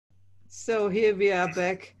So here we are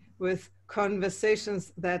back with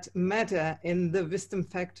conversations that matter in the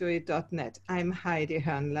wisdomfactory.net. I'm Heidi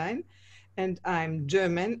Hörnlein and I'm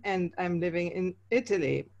German and I'm living in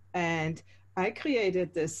Italy. And I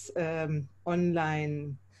created this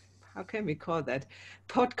online, how can we call that,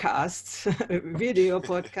 podcast, video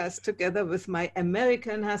podcast together with my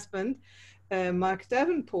American husband, Mark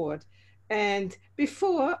Davenport. And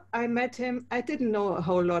before I met him, I didn't know a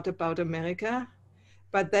whole lot about America.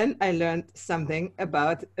 But then I learned something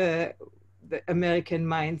about the American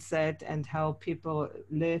mindset and how people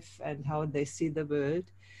live and how they see the world.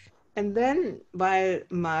 And then while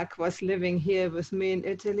Mark was living here with me in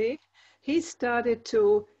Italy, he started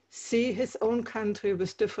to see his own country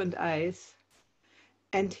with different eyes.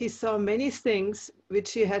 And he saw many things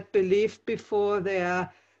which he had believed before they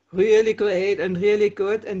are really great and really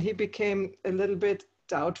good. And he became a little bit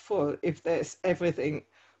doubtful if there's everything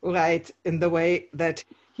right in the way that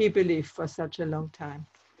he believed for such a long time.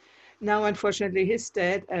 Now, unfortunately, he's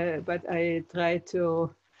dead, but I try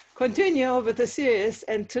to continue with the series.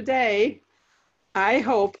 And today, I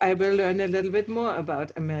hope I will learn a little bit more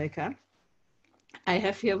about America. I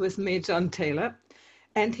have here with me John Taylor,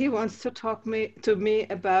 and he wants to talk to me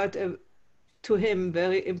about a, to him,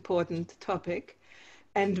 very important topic.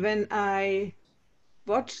 And when I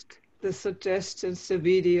watched the suggestions, the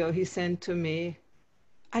video he sent to me,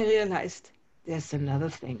 I realized there's another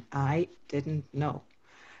thing I didn't know.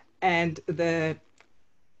 And the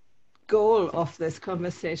goal of this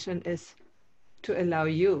conversation is to allow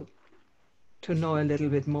you to know a little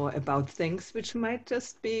bit more about things which might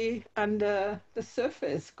just be under the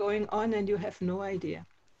surface going on and you have no idea.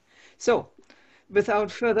 So, without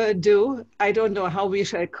further ado, I don't know how we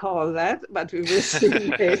shall call that, but we will see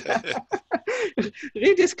later.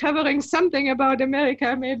 Rediscovering something about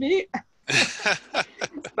America, maybe.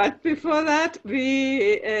 But before that,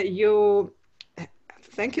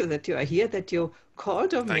 thank you that you are here, that you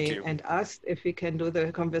called on me and asked if we can do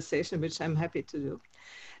the conversation, which I'm happy to do.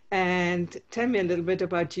 And tell me a little bit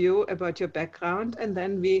about you, about your background, and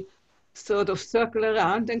then we sort of circle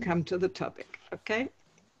around and come to the topic, okay?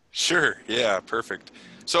 Sure, yeah, perfect.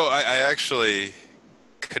 So I actually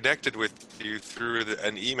connected with you through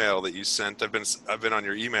an email that you sent. I've been on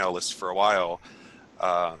your email list for a while,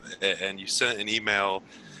 and you sent an email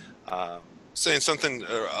saying something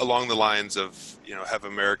along the lines of, have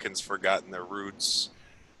Americans forgotten their roots?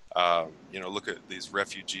 Look at these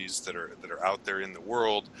refugees that are out there in the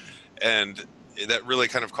world, and that really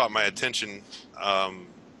kind of caught my attention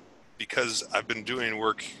because I've been doing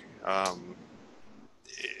work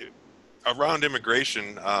around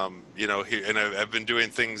immigration, here, and I've been doing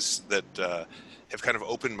things that have kind of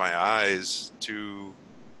opened my eyes to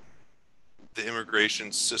the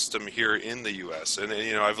immigration system here in the U.S. And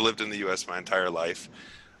I've lived in the U.S. my entire life.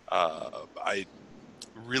 I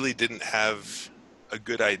really didn't have a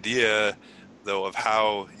good idea, though, of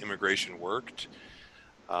how immigration worked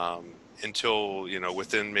until,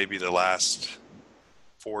 within maybe the last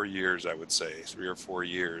 4 years, I would say, 3 or 4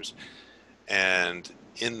 years. And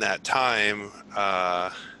in that time,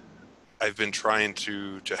 I've been trying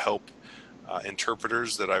to help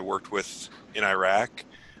interpreters that I worked with in Iraq.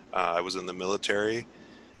 I was in the military,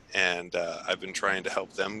 and I've been trying to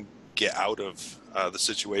help them get out of the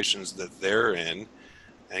situations that they're in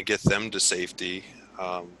and get them to safety.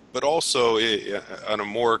 But also on a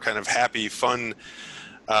more kind of happy, fun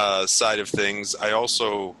side of things, I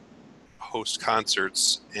also host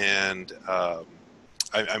concerts, and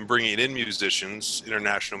I'm bringing in musicians,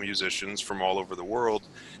 international musicians from all over the world.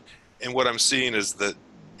 And what I'm seeing is that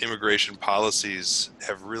immigration policies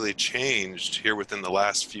have really changed here within the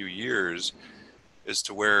last few years, as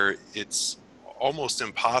to where it's almost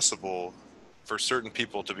impossible for certain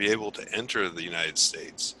people to be able to enter the United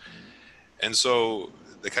States. And so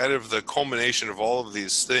the culmination of all of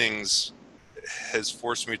these things has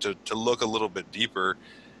forced me to look a little bit deeper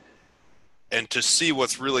and to see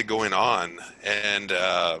what's really going on. And,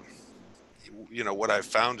 what I've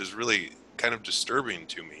found is really kind of disturbing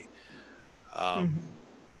to me.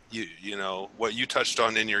 What you touched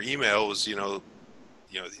on in your email was,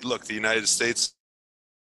 look, the United States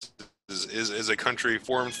is a country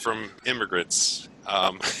formed from immigrants.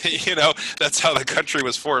 That's how the country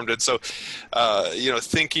was formed. And so,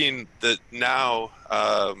 thinking that now,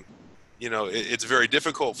 it's very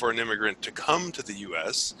difficult for an immigrant to come to the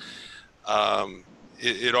U.S.,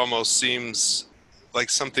 it almost seems like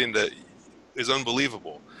something that is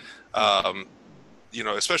unbelievable.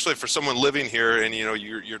 Especially for someone living here, and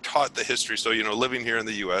you're taught the history. So living here in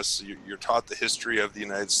the U.S., you're taught the history of the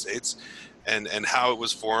United States, and how it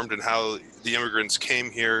was formed, and how the immigrants came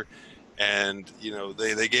here, and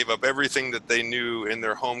they gave up everything that they knew in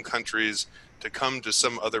their home countries to come to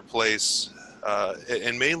some other place,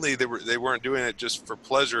 and mainly they weren't doing it just for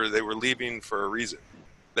pleasure. They were leaving for a reason.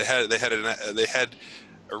 They had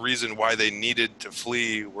a reason why they needed to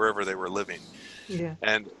flee wherever they were living. Yeah.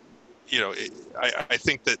 And I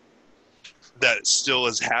think that still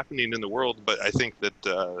is happening in the world, but I think that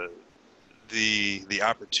the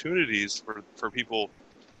opportunities for people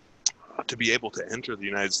to be able to enter the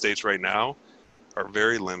United States right now are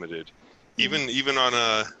very limited. Yeah. Even on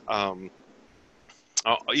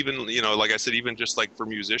even like I said, even just like for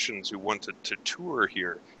musicians who want to tour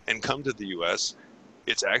here and come to the U.S.,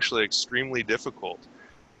 it's actually extremely difficult.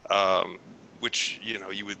 Which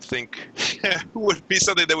you would think would be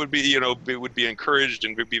something that would be would be encouraged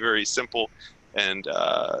and would be very simple, and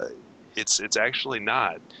it's actually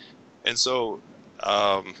not. And so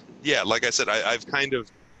yeah, like I said, I've kind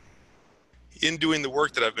of, in doing the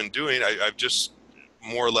work that I've been doing, I've just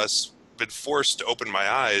more or less been forced to open my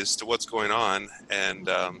eyes to what's going on, and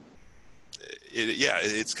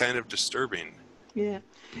it's kind of disturbing. Yeah,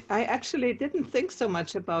 I actually didn't think so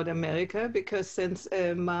much about America because since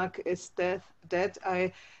Mark is dead,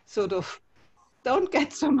 I sort of don't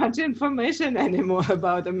get so much information anymore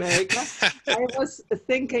about America. I was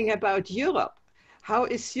thinking about Europe. How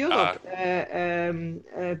is uh, Europe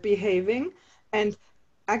behaving? And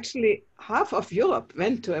actually, half of Europe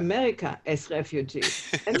went to America as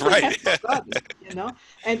refugees, and we have right. forgotten,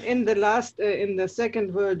 And in the in the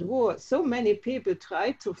Second World War, so many people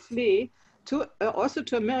tried to flee to also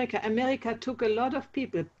to America. America took a lot of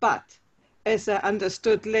people, but as I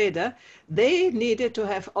understood later, they needed to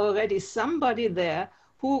have already somebody there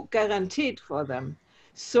who guaranteed for them.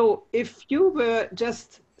 So if you were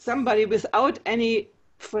just somebody without any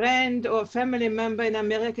friend or family member in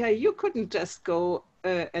America, you couldn't just go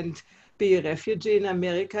and be a refugee in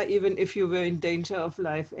America, even if you were in danger of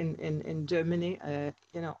life in Germany,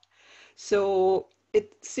 So it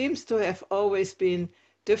seems to have always been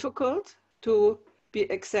difficult to be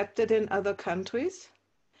accepted in other countries.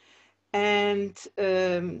 And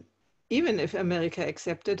even if America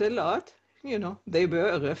accepted a lot, they were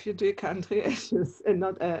a refugee country,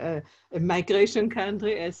 not a migration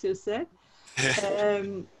country, as you said.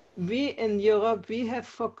 We in Europe, we have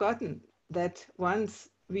forgotten that once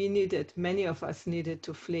many of us needed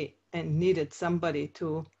to flee and needed somebody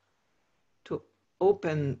to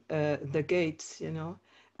open the gates,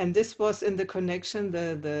 And this was in the connection,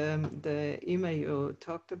 the email you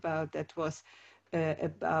talked about, that was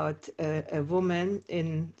about a woman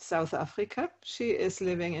in South Africa. She is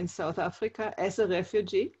living in South Africa as a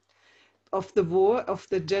refugee of the war, of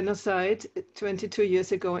the genocide 22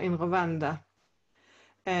 years ago in Rwanda.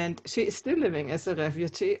 And she is still living as a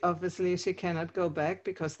refugee. Obviously, she cannot go back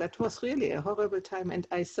because that was really a horrible time. And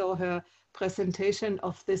I saw her presentation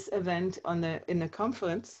of this event in a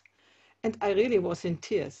conference, and I really was in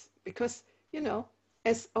tears because,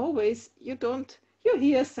 as always, you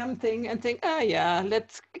hear something and think, yeah,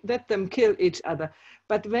 let's let them kill each other.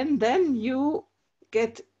 But when then you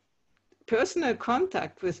get personal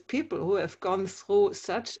contact with people who have gone through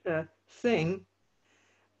such a thing,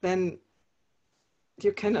 then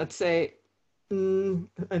you cannot say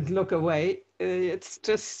and look away. It's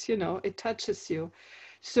just, it touches you.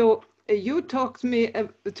 So you talked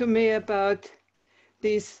to me about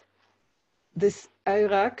this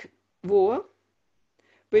Iraq war,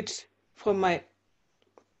 which from my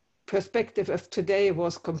perspective of today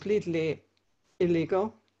was completely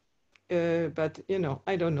illegal. But,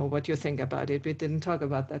 I don't know what you think about it. We didn't talk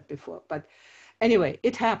about that before. But anyway,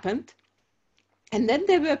 it happened. And then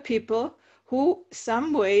there were people who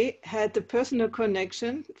some way had the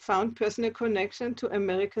found personal connection to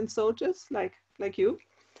American soldiers like you.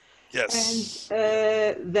 Yes.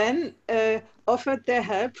 And then offered their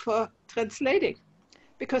help for translating.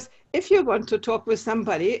 Because if you want to talk with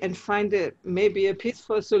somebody and find maybe a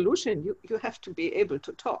peaceful solution, you have to be able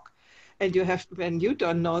to talk. And when you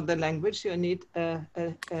don't know the language, you need an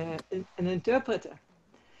interpreter.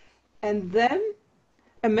 And then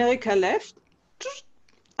America left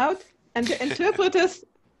out, and the interpreters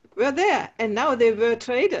were there, and now they were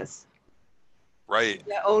traitors Right. in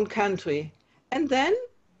their own country. And then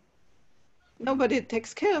nobody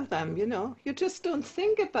takes care of them, You just don't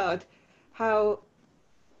think about how,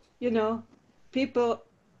 people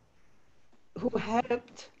who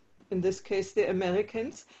helped, in this case, the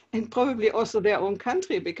Americans, and probably also their own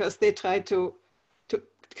country, because they tried to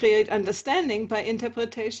create understanding by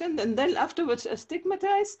interpretation, and then afterwards are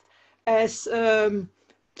stigmatized as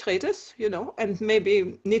traitors, and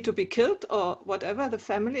maybe need to be killed or whatever. The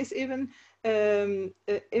families even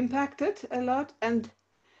impacted a lot. And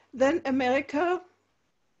then America,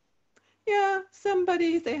 yeah,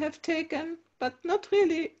 somebody they have taken, but not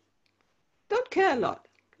really, don't care a lot,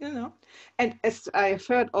 you know. And as I've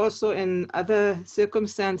heard also in other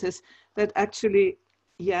circumstances, that actually,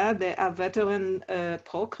 yeah, there are veteran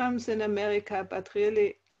programs in America, but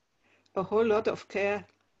really a whole lot of care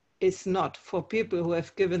is not for people who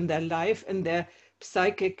have given their life and their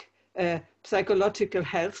psychological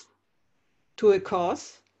health to a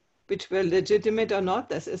cause, which were legitimate or not.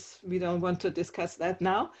 This is, we don't want to discuss that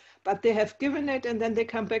now, but they have given it and then they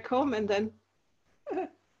come back home and then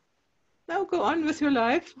now go on with your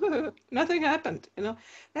life. Nothing happened, you know.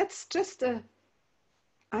 That's just a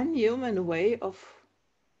unhuman way of,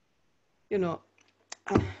 you know,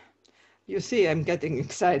 uh, you see, I'm getting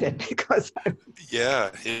excited because I'm,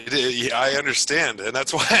 Yeah, yeah, I understand, and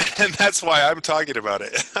that's why and that's why I'm talking about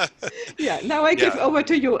it. yeah. Now I give Yeah, over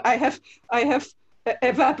to you. I have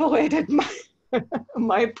evaporated my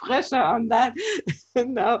my pressure on that.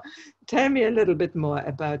 Now, tell me a little bit more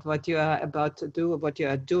about what you are about to do, what you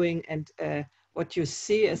are doing, and what you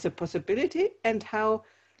see as a possibility, and how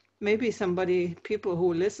maybe people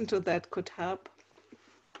who listen to that could help.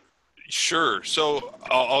 sure. So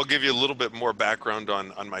I'll give you a little bit more background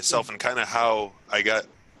on myself Yes. and kind of how I got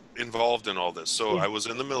involved in all this. So Yeah. I was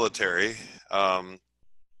in the military, and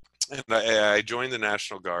I joined the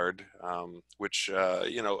National Guard, which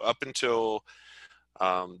up until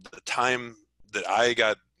the time that I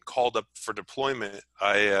got called up for deployment,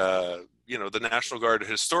 the National Guard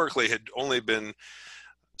historically had only been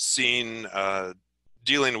seen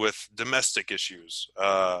dealing with domestic issues,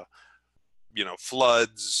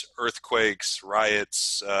 floods, earthquakes,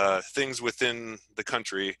 riots, things within the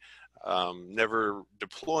country, never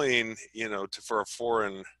deploying, for a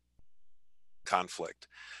foreign conflict.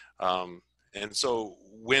 And so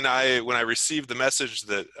when I received the message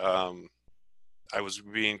that I was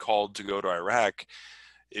being called to go to Iraq,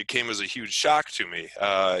 it came as a huge shock to me.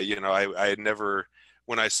 I had never,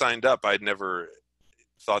 when I signed up, I'd never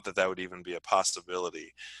thought that would even be a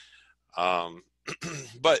possibility. Um,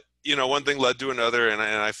 but one thing led to another, and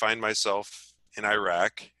I find myself in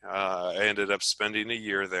Iraq. I ended up spending a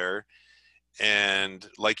year there, and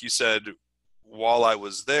like you said, while I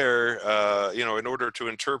was there, in order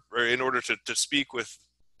to to speak with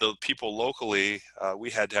the people locally, we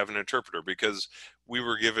had to have an interpreter because we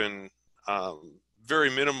were given very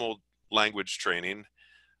minimal language training,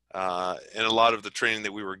 and a lot of the training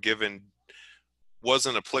that we were given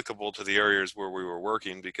wasn't applicable to the areas where we were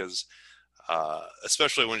working because,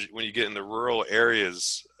 especially when you get in the rural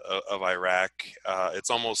areas of Iraq, it's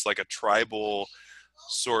almost like a tribal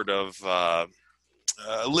sort of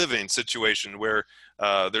living situation where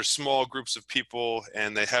there's small groups of people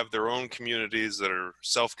and they have their own communities that are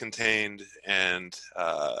self-contained, and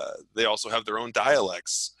they also have their own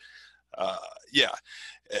dialects. Uh, yeah,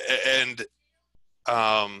 and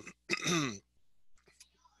um,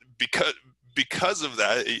 because because of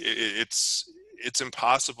that, it's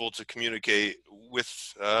impossible to communicate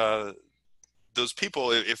with those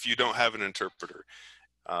people if you don't have an interpreter.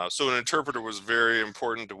 So an interpreter was very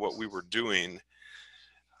important to what we were doing.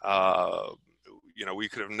 Uh, we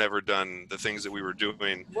could have never done the things that we were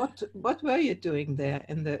doing. What were you doing there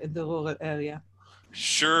in the rural area?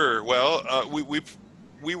 Sure. Well,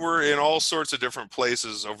 we were in all sorts of different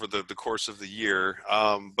places over the course of the year,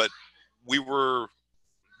 but we were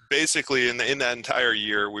basically in that entire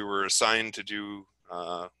year we were assigned to do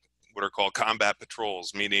what are called combat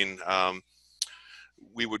patrols, meaning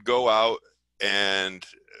we would go out and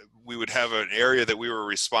we would have an area that we were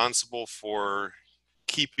responsible for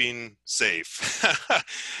keeping safe.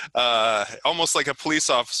 Almost like a police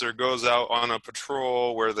officer goes out on a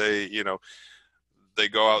patrol where they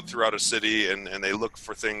go out throughout a city and they look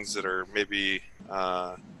for things that are maybe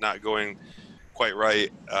not going quite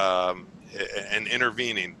right, and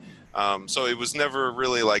intervening. So it was never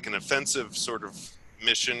really like an offensive sort of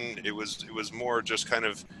mission. It was more just kind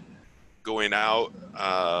of going out,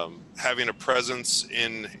 having a presence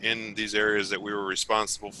in these areas that we were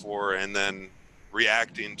responsible for, and then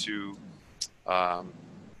reacting to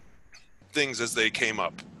things as they came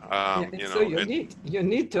up. Yeah, so you And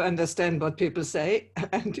need to understand what people say,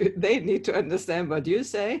 and they need to understand what you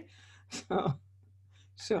say. So,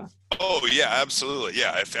 sure. oh yeah, absolutely,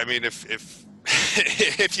 yeah. If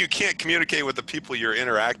if you can't communicate with the people you're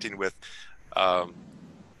interacting with, um,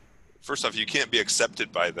 first off, you can't be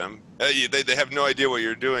accepted by them. They have no idea what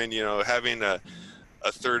you're doing. Having a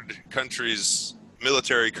third country's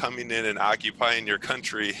military coming in and occupying your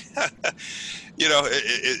country,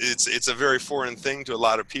 it's a very foreign thing to a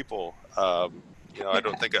lot of people. I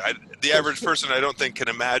don't think the average person, I don't think, can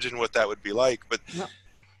imagine what that would be like. But No.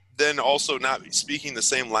 then also not speaking the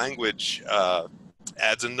same language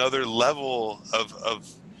adds another level of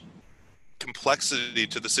complexity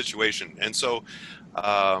to the situation. And so,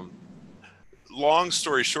 um, long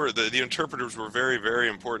story short, the interpreters were very, very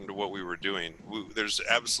important to what we were doing. There's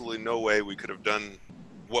absolutely no way we could have done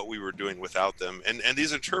what we were doing without them. And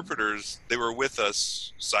these interpreters, they were with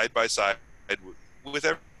us side by side with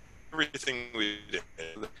everything we did,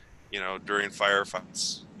 during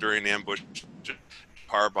firefights, during ambush,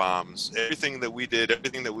 car bombs, everything that we did,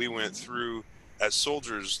 everything that we went through as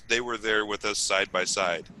soldiers, they were there with us side by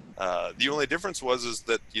side. The only difference is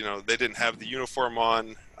that they didn't have the uniform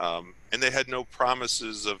on, and they had no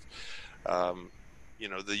promises of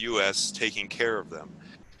the U.S. taking care of them.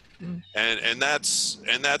 Mm. And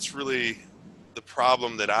that's really the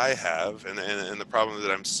problem that I have, and the problem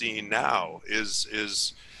that I'm seeing now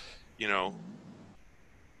is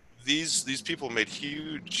these people made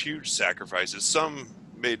huge sacrifices. Some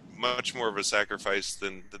made much more of a sacrifice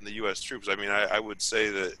than the U.S. troops. I mean, I would say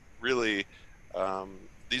that really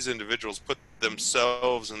these individuals put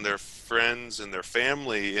themselves and their friends and their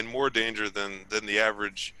family in more danger than the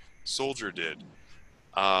average soldier did,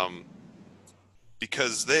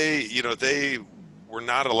 because they were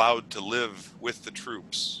not allowed to live with the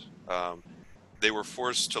troops. They were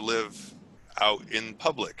forced to live out in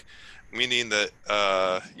public, meaning that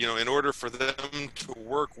in order for them to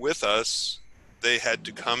work with us, they had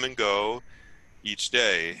to come and go each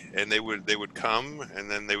day, and they would come, and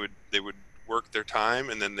then they would work their time,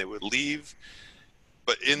 and then they would leave.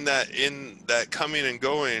 But in that coming and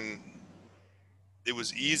going, it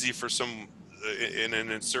was easy for in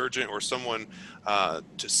an insurgent or someone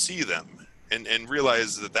to see them and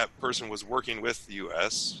realize that person was working with the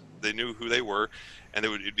U.S. They knew who they were, and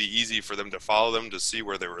it'd be easy for them to follow them, to see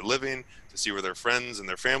where they were living, to see where their friends and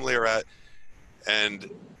their family are at. And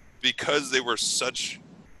because they were such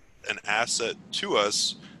an asset to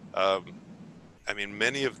us, I mean,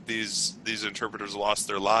 many of these interpreters lost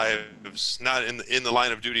their lives, not in the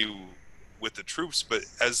line of duty with the troops, but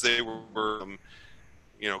as they were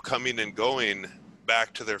coming and going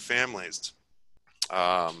back to their families,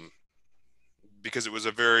 because it was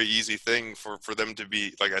a very easy thing for them to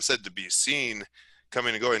be, like I said, to be seen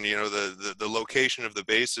coming and going. The location of the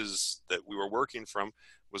bases that we were working from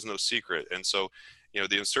was no secret, and so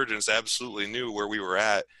the insurgents absolutely knew where we were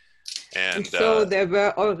at. And so there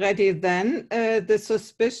were already then the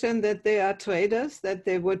suspicion that they are traitors, that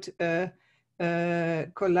they would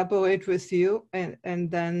collaborate with you and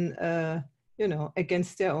then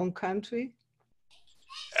against their own country.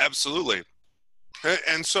 Absolutely.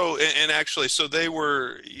 And so, and actually, so they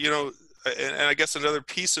were, and I guess another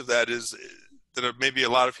piece of that is that maybe a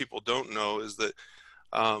lot of people don't know is that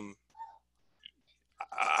I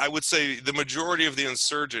would say the majority of the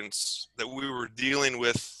insurgents that we were dealing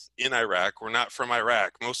with in Iraq were not from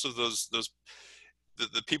Iraq. Most of the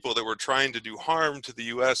people that were trying to do harm to the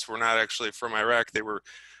U.S. were not actually from Iraq. They were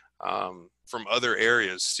from other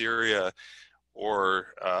areas, Syria,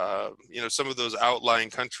 or some of those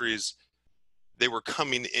outlying countries. They were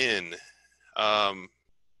coming in.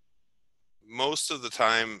 Most of the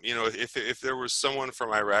time, if there was someone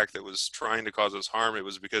from Iraq that was trying to cause us harm, it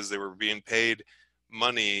was because they were being paid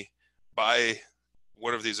money by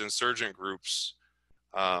one of these insurgent groups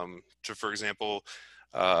to, for example,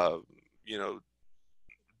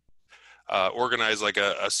 organize like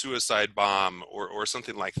a suicide bomb or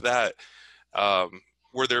something like that,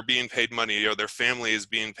 where they're being paid money, their family is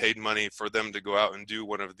being paid money for them to go out and do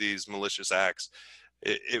one of these malicious acts.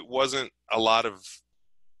 It wasn't a lot of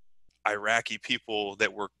Iraqi people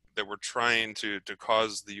that were trying to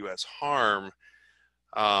cause the U.S. harm,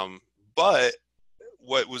 but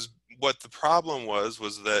what the problem was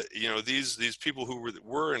that these people who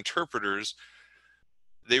were interpreters,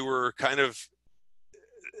 they were kind of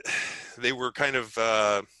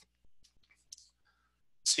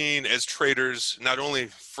seen as traitors, not only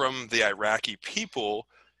from the Iraqi people,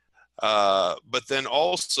 but then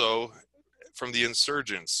also from the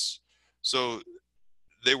insurgents. So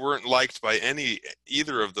they weren't liked by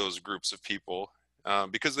either of those groups of people,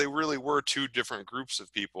 because they really were two different groups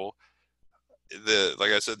of people.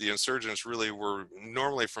 Like I said, the insurgents really were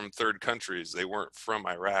normally from third countries. They weren't from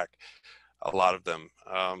Iraq, a lot of them.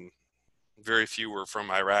 Very few were from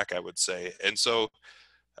Iraq, I would say. And so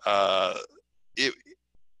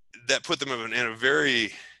that put them in a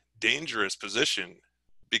very dangerous position,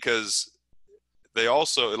 because they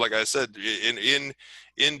also, like I said, in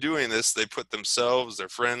doing this, they put themselves, their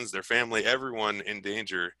friends, their family, everyone in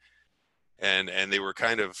danger, and they were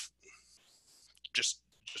kind of just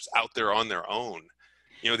out there on their own.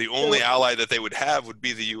 The only ally that they would have would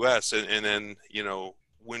be the U.S., and then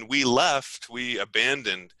when we left, we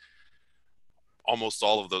abandoned almost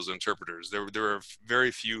all of those interpreters. There were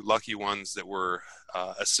very few lucky ones that were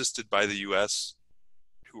assisted by the U.S.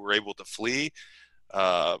 who were able to flee,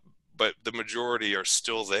 but the majority are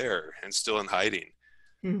still there and still in hiding.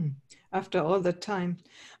 After all the time.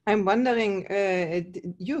 I'm wondering,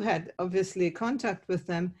 you had obviously contact with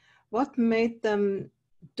them. What made them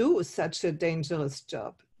do such a dangerous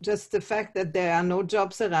job? Just the fact that there are no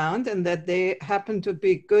jobs around and that they happen to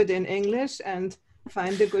be good in English and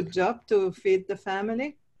find a good job to feed the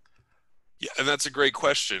family? Yeah, and that's a great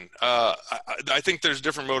question. I think there's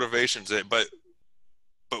different motivations, but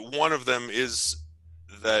one of them is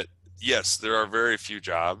that, yes, there are very few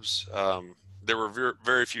jobs. There were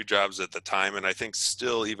very few jobs at the time, and I think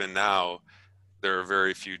still, even now, there are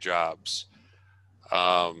very few jobs.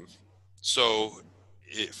 So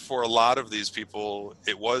for a lot of these people,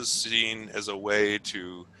 it was seen as a way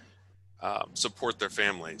to support their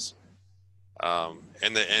families. And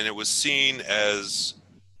it was seen as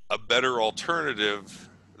a better alternative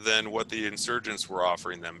than what the insurgents were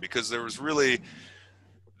offering them, because there were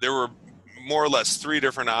more or less three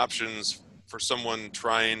different options for someone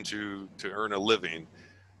trying to earn a living.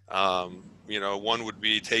 One would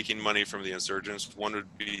be taking money from the insurgents, one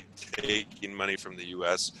would be taking money from the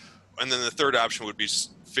U.S., and then the third option would be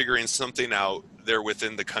figuring something out there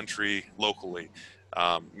within the country locally.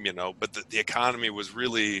 But the economy was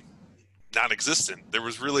really non-existent. There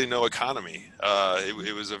was really no economy.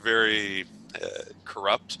 It was a very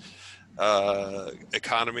corrupt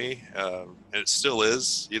economy, and it still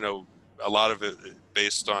is. A lot of it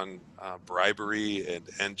based on bribery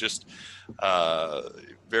and just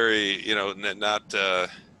very,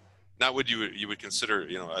 not what you would consider,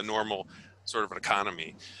 a normal sort of an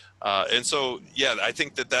economy. And so, yeah, I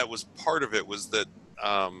think that was part of it, was that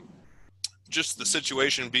just the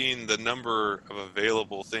situation being the number of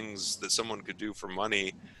available things that someone could do for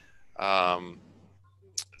money, that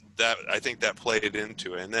I think that played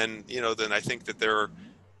into it. And then, then I think that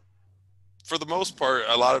for the most part,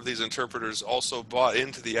 a lot of these interpreters also bought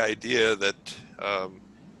into the idea that,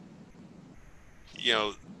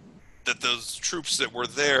 that those troops that were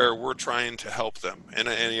there were trying to help them. And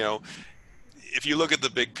if you look at the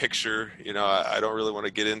big picture, I don't really want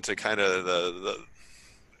to get into kind of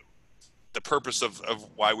the purpose of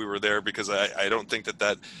why we were there, because I don't think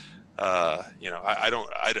that I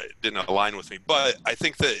didn't align with me. But I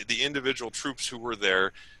think that the individual troops who were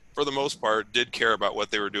there, for the most part, did care about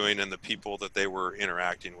what they were doing and the people that they were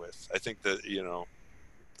interacting with. I think that,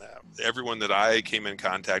 everyone that I came in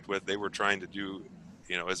contact with, they were trying to do,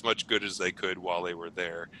 as much good as they could while they were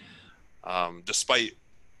there, despite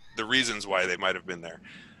the reasons why they might have been there.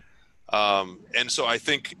 And so I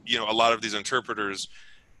think, a lot of these interpreters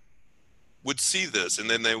would see this, and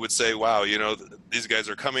then they would say, wow, these guys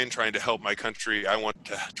are coming, trying to help my country. I want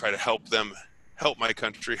to try to help them, help my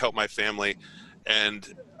country, help my family.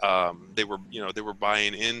 And they were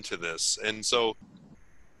buying into this. And so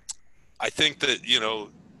I think that,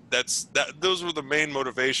 those were the main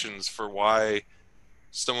motivations for why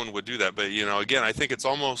someone would do that. But, again, I think it's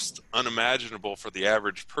almost unimaginable for the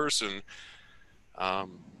average person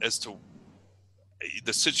as to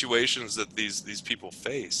the situations that these people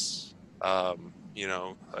face.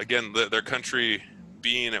 Again, their country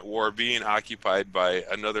being at war, being occupied by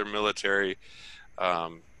another military,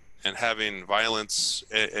 and having violence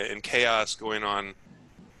and chaos going on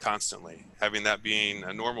constantly, having that being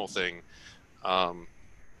a normal thing. And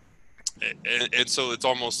so it's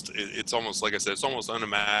almost, like I said, it's almost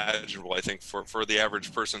unimaginable, I think, for the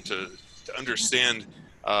average person to understand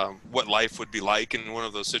what life would be like in one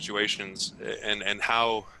of those situations, and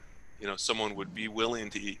how, someone would be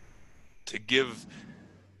willing to give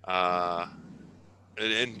and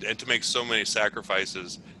to make so many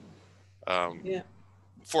sacrifices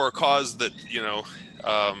for a cause that,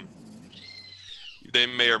 they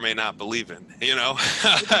may or may not believe in,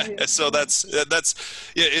 So that's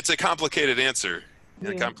it's a complicated answer in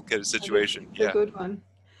a complicated situation. A good one.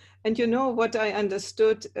 And what I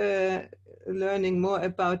understood learning more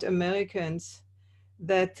about Americans,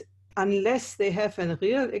 that unless they have a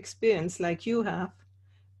real experience like you have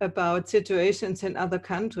about situations in other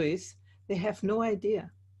countries, they have no idea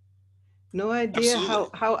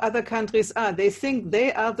how other countries are. They think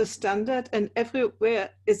they are the standard, and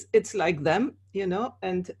everywhere it's like them,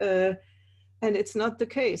 and it's not the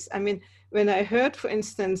case. I mean, when I heard, for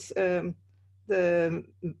instance, the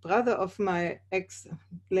brother of my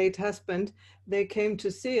late husband, they came to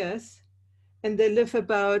see us, and they live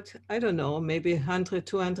about, I don't know, maybe 100,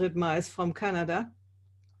 200 miles from Canada.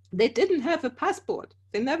 They didn't have a passport.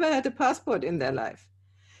 They never had a passport in their life.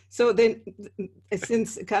 So then,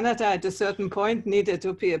 since Canada at a certain point needed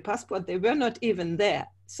to be a passport, they were not even there.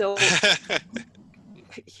 So,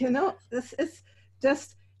 this is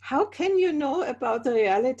just, how can you know about the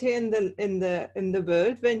reality in the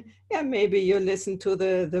world when, yeah, maybe you listen to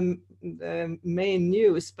the main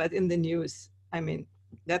news, but in the news, I mean,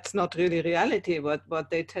 that's not really reality what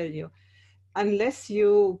they tell you, unless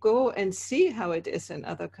you go and see how it is in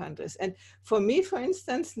other countries. And for me, for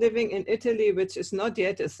instance, living in Italy, which is not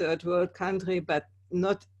yet a third world country, but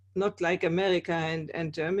not like America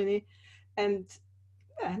and Germany, and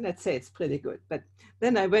let's say it's pretty good. But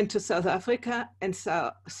then I went to South Africa and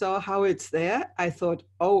saw how it's there. I thought,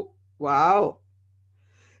 oh, wow.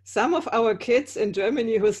 Some of our kids in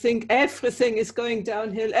Germany who think everything is going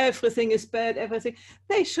downhill, everything is bad, everything,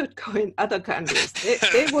 they should go in other countries.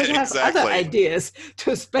 They would have other Exactly. ideas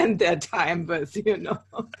to spend their time with.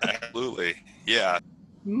 Absolutely. Yeah.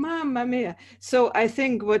 Mamma mia. So I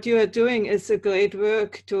think what you are doing is a great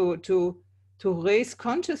work to raise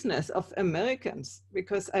consciousness of Americans,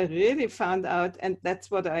 because I really found out, and that's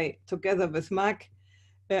what I, together with Mark,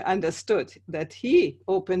 understood, that he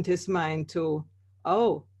opened his mind to,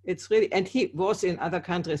 oh, it's really, and he was in other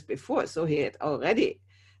countries before, so he had already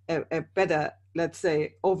a better, let's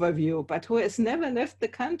say, overview, but who has never left the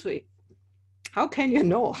country. How can you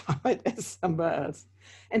know how it is somewhere else?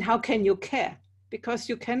 And how can you care? Because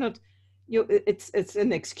you cannot, it's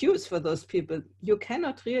an excuse for those people. You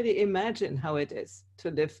cannot really imagine how it is to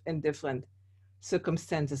live in different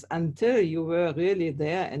circumstances until you were really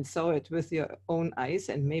there and saw it with your own eyes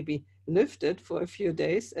and maybe lived it for a few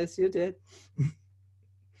days, as you did.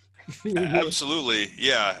 A few years. Absolutely.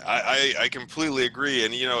 Yeah. I completely agree.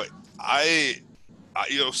 And,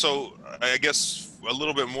 so I guess a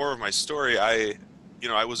little bit more of my story. I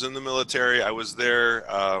was in the military. I was there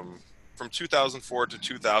from 2004 to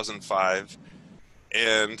 2005.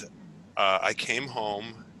 And I came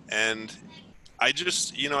home, and I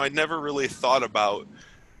just, I never really thought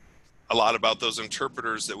a lot about those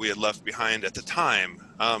interpreters that we had left behind at the time.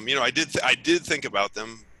 I did think about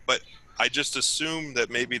them, but I just assumed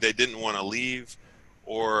that maybe they didn't want to leave,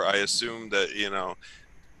 or I assumed that,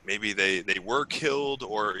 maybe they were killed,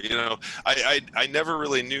 or, I never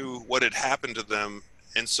really knew what had happened to them.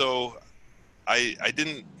 And so I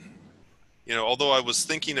didn't, although I was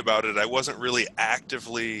thinking about it, I wasn't really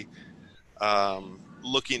actively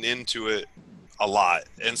looking into it a lot.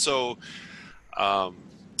 And so I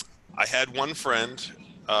had one friend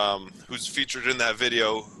who's featured in that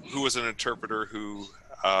video, who was an interpreter who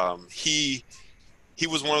he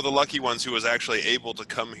was one of the lucky ones who was actually able to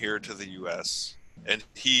come here to the U.S. And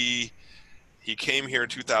he came here in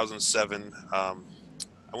 2007. I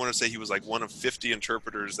want to say he was like one of 50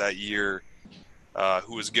 interpreters that year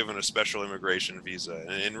who was given a special immigration visa.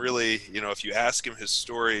 And really, if you ask him his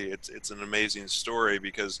story, it's an amazing story,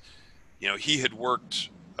 because he had worked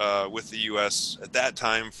with the U.S. at that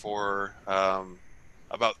time for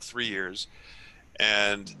about 3 years,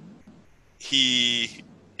 and he,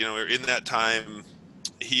 in that time,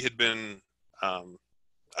 he had been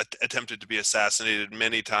attempted to be assassinated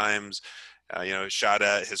many times. Shot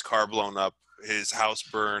at, his car blown up, his house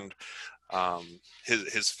burned.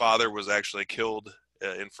 His father was actually killed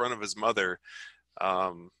in front of his mother.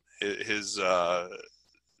 His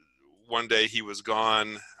one day he was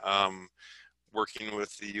gone, working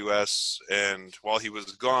with the U.S., and while he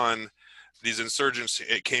was gone, these insurgents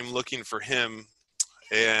came looking for him,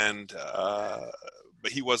 and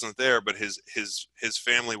but he wasn't there. But his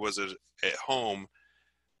family was at home,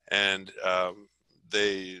 and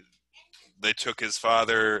they took his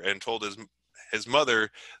father and told his mother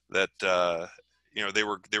that they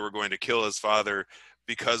were going to kill his father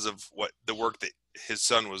because of what the work that his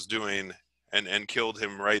son was doing, and killed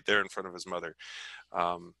him right there in front of his mother.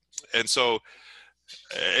 And so,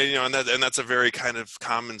 and that's a very kind of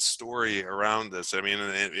common story around this. I mean,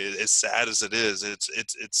 as sad as it is,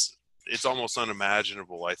 it's almost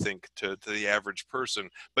unimaginable, I think, to the average person.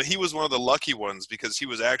 But he was one of the lucky ones, because he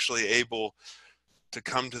was actually able to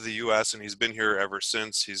come to the U.S., and he's been here ever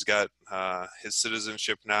since. He's got his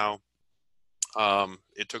citizenship now.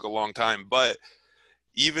 It took a long time, but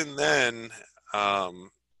even then,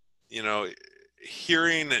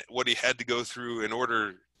 hearing what he had to go through in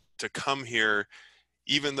order to come here,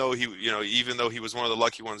 even though he was one of the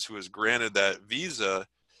lucky ones who was granted that visa,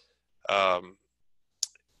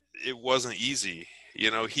 it wasn't easy. He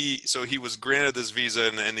was granted this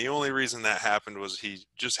visa, and the only reason that happened was he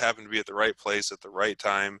just happened to be at the right place at the right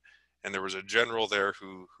time, and there was a general there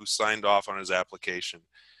who signed off on his application,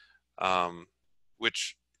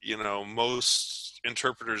 which most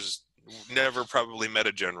interpreters never probably met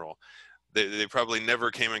a general. They probably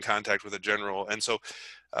never came in contact with a general. And so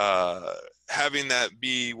having that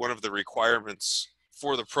be one of the requirements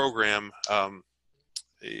for the program,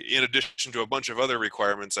 in addition to a bunch of other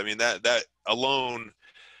requirements, I mean, that alone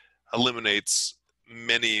eliminates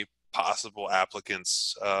many possible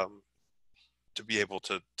applicants to be able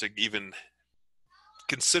to even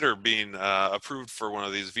consider being approved for one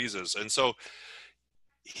of these visas. And so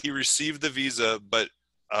he received the visa, but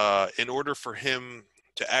in order for him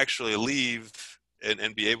to actually leave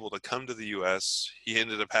and be able to come to the U.S., he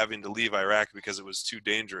ended up having to leave Iraq because it was too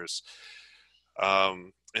dangerous.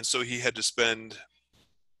 And so he had to spend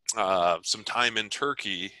some time in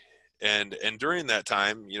Turkey, and during that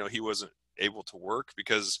time, you know, he wasn't able to work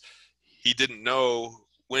because he didn't know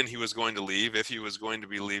when he was going to leave, if he was going to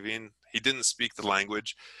be leaving. He didn't speak the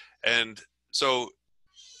language, and so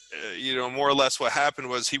you know, more or less what happened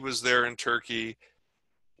was he was there in Turkey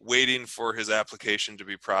waiting for his application to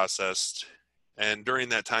be processed, and during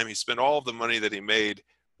that time he spent all of the money that he made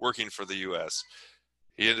working for the U.S.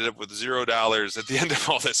 He ended up with $0 at the end of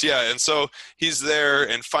all this. Yeah. And so he's there,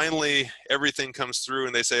 and finally everything comes through,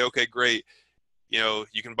 and they say, okay, great. You know,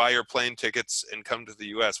 you can buy your plane tickets and come to the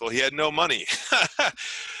U.S. Well, he had no money.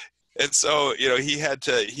 And so, you know, he had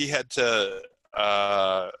to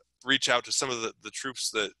reach out to some of the troops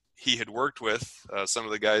that he had worked with, some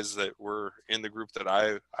of the guys that were in the group that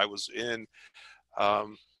I was in,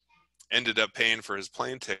 ended up paying for his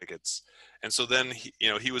plane tickets. And so then,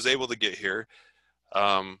 he was able to get here.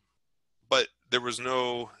 But there was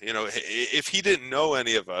no, if he didn't know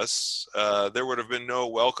any of us, there would have been no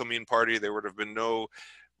welcoming party. There would have been no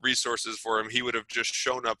resources for him. He would have just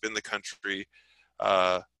shown up in the country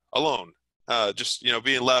alone, just,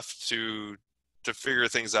 being left to figure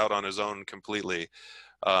things out on his own completely.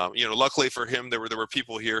 Luckily for him, there were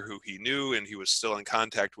people here who he knew and he was still in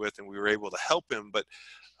contact with, and we were able to help him. But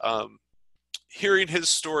hearing his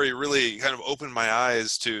story really kind of opened my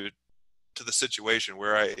eyes to the situation,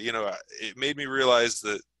 where it made me realize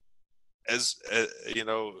that as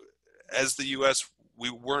the U.S., we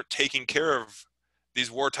weren't taking care of these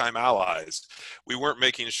wartime allies. We weren't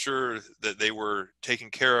making sure that they were taken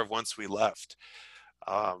care of once we left.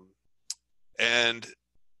 And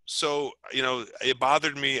so, it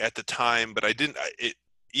bothered me at the time, but I didn't,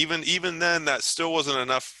 even then, that still wasn't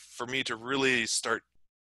enough for me to really start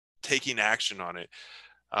taking action on it.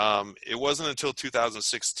 It wasn't until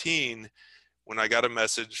 2016 when I got a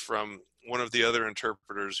message from one of the other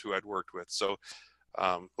interpreters who I'd worked with. So,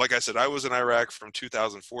 like I said, I was in Iraq from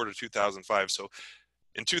 2004 to 2005. So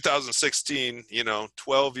in 2016,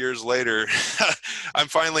 12 years later, I'm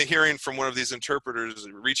finally hearing from one of these interpreters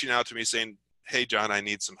reaching out to me saying, "Hey, John, I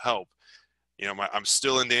need some help. I'm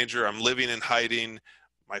still in danger. I'm living in hiding.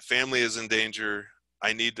 My family is in danger.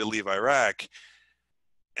 I need to leave Iraq."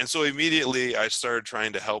 And so immediately I started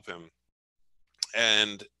trying to help him.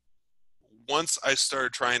 And once I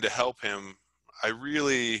started trying to help him, I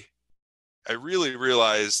really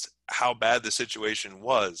realized how bad the situation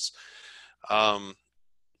was.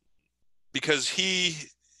 Because he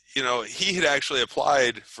had actually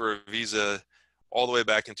applied for a visa all the way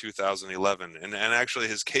back in 2011. And actually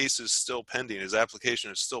his case is still pending. His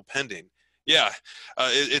application is still pending. Yeah,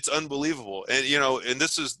 it's unbelievable. And, and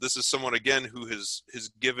this is someone, again, who has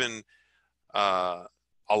given a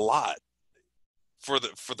lot for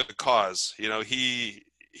the cause.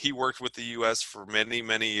 He worked with the U.S. for many,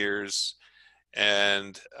 many years,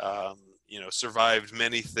 and, survived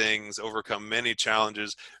many things, overcome many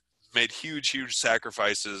challenges, made huge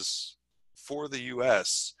sacrifices for the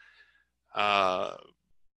U.S. But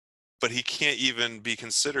he can't even be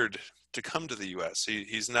considered to come to the U.S.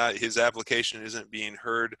 He's not, his application isn't being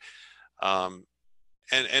heard. And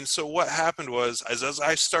so what happened was, as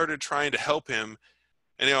I started trying to help him,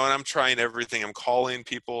 and I'm trying everything. I'm calling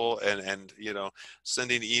people and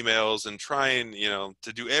sending emails and trying,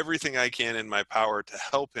 to do everything I can in my power to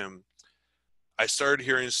help him. I started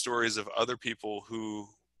hearing stories of other people who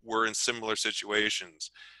were in similar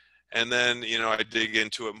situations. And then, I dig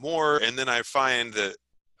into it more, and then I find that,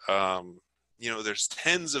 there's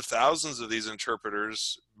tens of thousands of these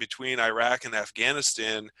interpreters between Iraq and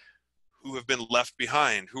Afghanistan who have been left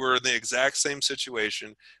behind, who are in the exact same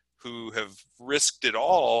situation, who have risked it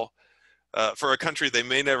all for a country they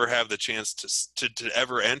may never have the chance to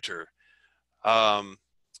ever enter. And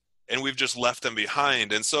we've just left them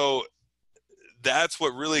behind. And so that's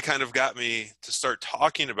what really kind of got me to start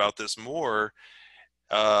talking about this more,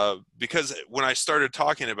 because when I started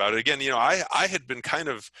talking about it, again, I had been kind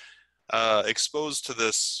of exposed to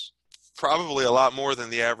this probably a lot more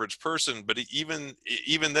than the average person, but even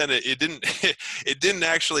then it didn't it didn't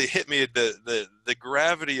actually hit me. The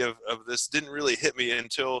gravity of this didn't really hit me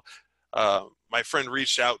until my friend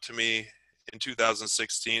reached out to me in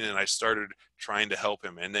 2016, and I started trying to help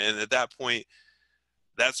him. And at that point,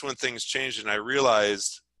 that's when things changed, and I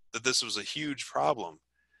realized that this was a huge problem.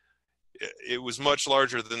 It was much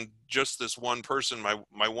larger than just this one person,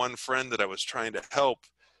 my one friend that I was trying to help.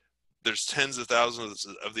 There's tens of thousands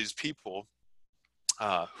of these people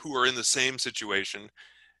who are in the same situation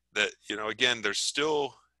that, again, they're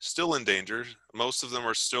still in danger. Most of them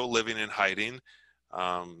are still living in hiding.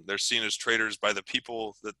 They're seen as traitors by the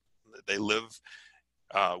people that they live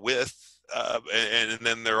with. And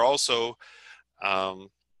then they're also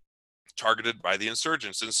targeted by the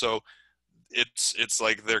insurgents. And so it's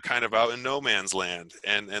like they're kind of out in no man's land,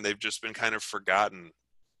 and they've just been kind of forgotten.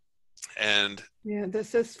 And yeah,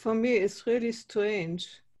 this is, for me, it's really strange.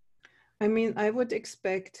 I mean, I would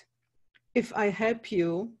expect, if I help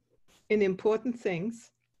you in important things,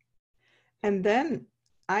 and then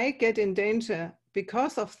I get in danger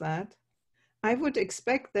because of that, I would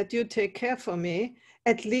expect that you take care for me,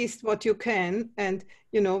 at least what you can. And,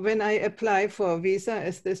 when I apply for a visa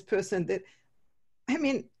as this person did, I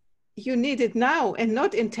mean, you need it now and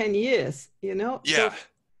not in 10 years, yeah, So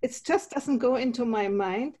it just doesn't go into my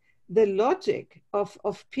mind, the logic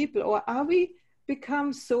of people. Or are we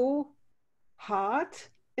become so hard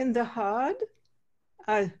in the heart?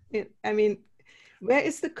 I mean, where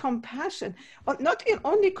is the compassion? Or not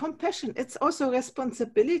only compassion, it's also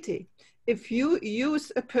responsibility. If you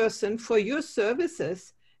use a person for your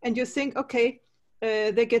services and you think, okay,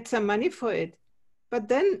 they get some money for it, but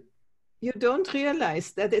then you don't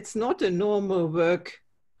realize that it's not a normal work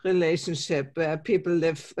relationship where people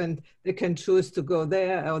live and they can choose to go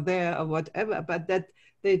there or whatever, but that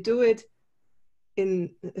they do it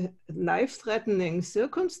in life-threatening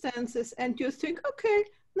circumstances, and you think, okay,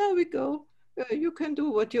 now we go. You can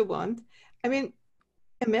do what you want. I mean,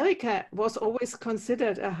 America was always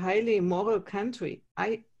considered a highly moral country.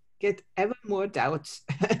 I get ever more doubts.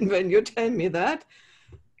 And when you tell me that,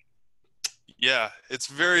 yeah,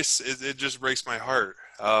 it just breaks my heart.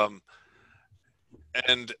 And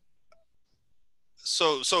and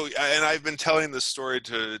I've been telling this story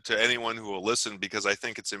to anyone who will listen, because I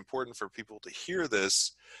think it's important for people to hear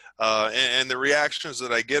this. And the reactions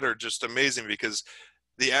that I get are just amazing, because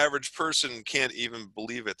the average person can't even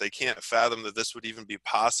believe it. They can't fathom that this would even be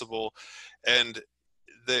possible. And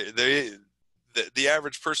the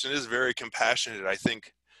average person is very compassionate, I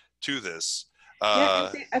think, to this. yeah,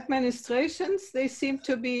 and the administrations, they seem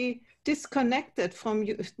to be disconnected from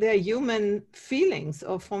their human feelings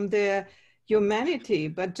or from their humanity,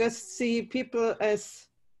 but just see people as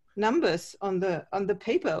numbers on the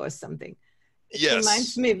paper or something. It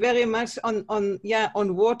reminds Yes. me very much on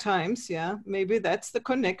war times. Yeah, maybe that's the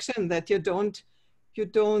connection, that you don't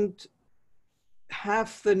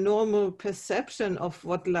have the normal perception of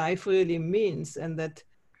what life really means, and that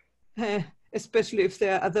especially if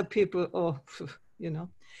there are other people, or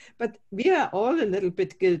but we are all a little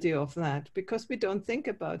bit guilty of that because we don't think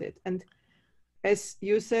about it. And as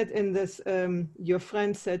you said in this, your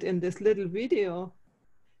friend said in this little video,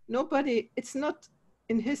 it's not,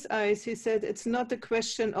 in his eyes, he said, it's not a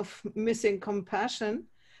question of missing compassion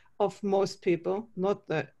of most people, not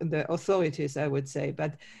the authorities, I would say,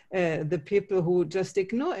 but the people who just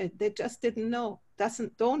ignore it. They just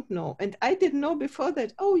don't know. And I didn't know before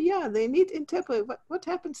that, oh yeah, they need interpreters. What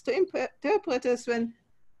happens to interpreters when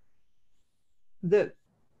the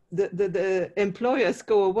employers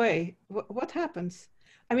go away? What happens?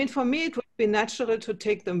 I mean, for me, it would be natural to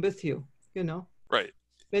take them with you, Right.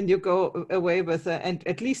 when you go away with and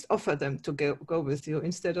at least offer them to go with you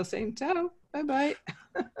instead of saying, ciao, bye-bye.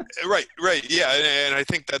 Right. Yeah. And I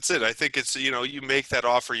think that's it. I think it's, you make that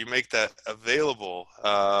offer, you make that available,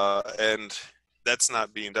 and that's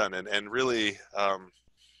not being done. And really,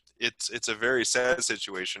 it's a very sad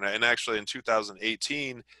situation. And actually in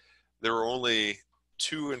 2018, there were only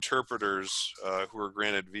 2 interpreters who were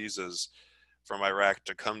granted visas from Iraq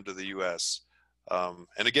to come to the U.S.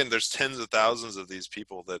 And again, there's tens of thousands of these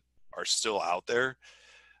people that are still out there.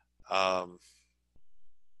 And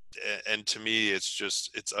to me,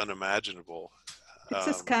 it's unimaginable. It's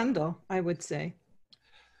a scandal, I would say.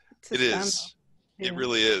 It's a It scandal. is. It Yeah.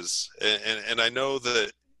 really is. And I know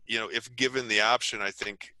that, if given the option, I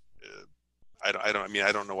think, I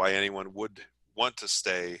don't know why anyone would want to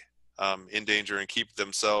stay in danger and keep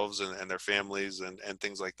themselves and their families and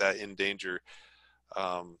things like that in danger.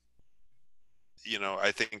 I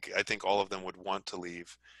think all of them would want to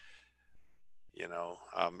leave. you know,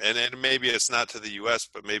 and maybe it's not to the U.S.,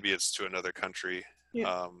 but maybe it's to another country. Yeah.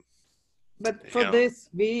 Um, But you for know, this,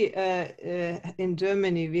 we in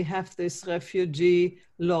Germany, we have this refugee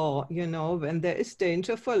law, you know, when there is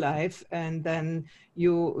danger for life, and then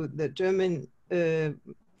the German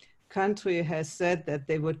country has said that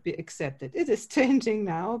they would be accepted. It is changing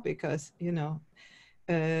now because, you know,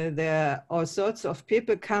 there are all sorts of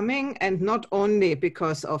people coming, and not only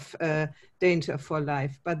because of danger for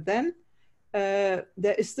life, but then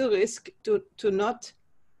there is the risk to not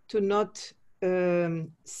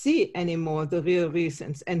see anymore the real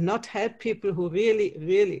reasons and not help people who really,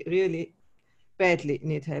 really, really badly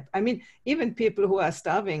need help. I mean, even people who are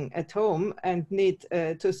starving at home and need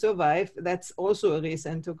to survive, that's also a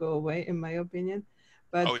reason to go away, in my opinion.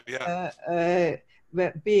 But oh yeah.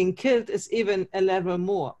 being killed is even a level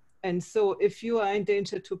more. And so if you are in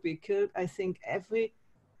danger to be killed, I think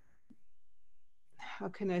how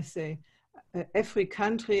can I say, every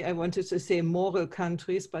country, I wanted to say moral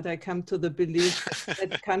countries, but I come to the belief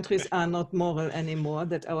that countries are not moral anymore,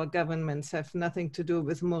 that our governments have nothing to do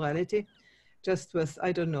with morality, just with,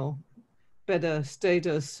 I don't know, better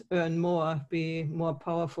status, earn more, be more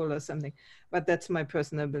powerful or something. But that's my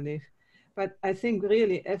personal belief. But I think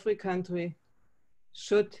really every country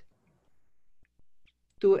should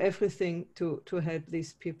do everything to help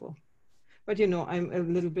these people. But you know, I'm a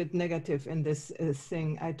little bit negative in this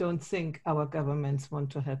thing. I don't think our governments want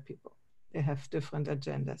to help people. They have different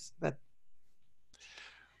agendas. But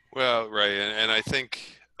Well, right, and I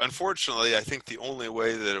think, unfortunately, I think the only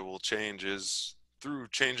way that it will change is through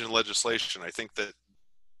change in legislation. I think that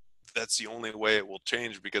that's the only way it will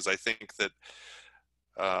change, because I think that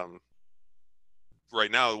um,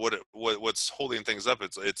 right now what's holding things up,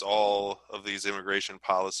 it's all of these immigration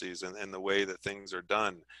policies and the way that things are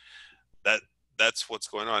done. That that's what's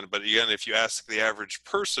going on. But again, if you ask the average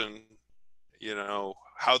person, you know,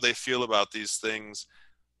 how they feel about these things,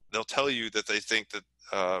 they'll tell you that they think that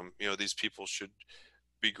you know, these people should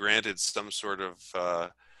be granted some sort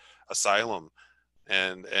of asylum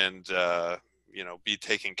and you know, be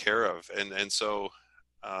taken care of. And so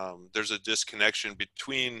there's a disconnection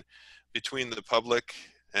between the public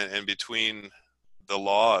and between the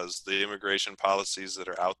laws, the immigration policies that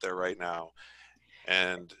are out there right now.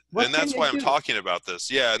 And what can that's you why I'm do? talking about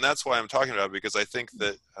this. Yeah, and that's why I'm talking about it, because I think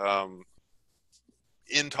that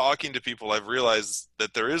in talking to people, I've realized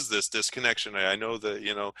that there is this disconnection. I know that,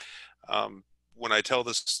 you know, when I tell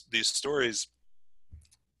these stories,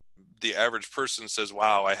 the average person says,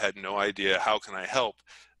 "Wow, I had no idea. How can I help?"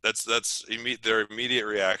 That's their immediate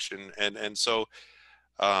reaction, and so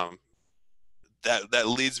um, that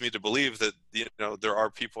leads me to believe that, you know, there are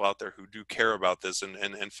people out there who do care about this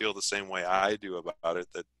and feel the same way I do about it.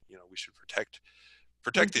 That, you know, we should protect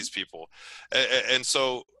Mhm. these people, and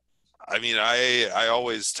so I mean, I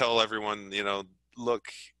always tell everyone, you know, look,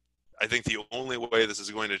 I think the only way this is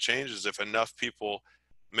going to change is if enough people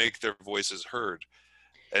make their voices heard.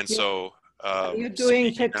 And Yeah. so, Are you doing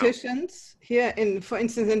speaking out, petitions here in, for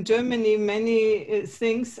instance, in Germany, many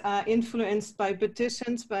things are influenced by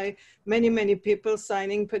petitions, by many, many people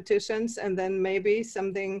signing petitions, and then maybe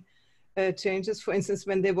something changes. For instance,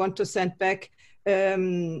 when they want to send back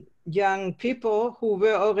young people who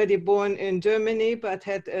were already born in Germany but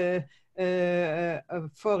had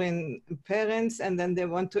foreign parents, and then they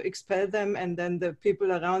want to expel them, and then the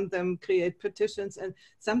people around them create petitions, and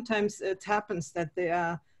sometimes it happens that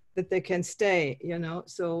they can stay, you know.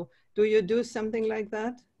 So do you do something like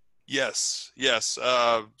that? yes, yes.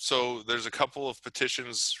 So there's a couple of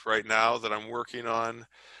petitions right now that I'm working on.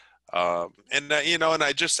 And you know, and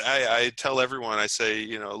I tell everyone, I say,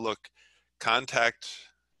 you know, look, contact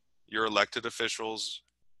your elected officials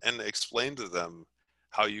and explain to them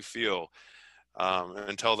how you feel,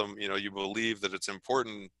 and tell them, you know, you believe that it's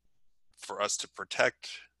important for us to protect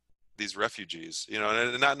these refugees, you know,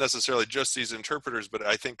 and not necessarily just these interpreters, but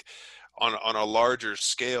I think on a larger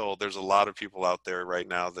scale, there's a lot of people out there right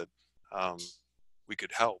now that um, we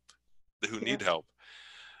could help, who Yeah. need help.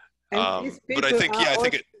 And these But I people think, are yeah, also,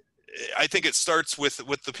 I think it starts with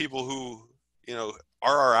the people who, you know,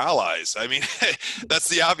 are our allies. I mean, that's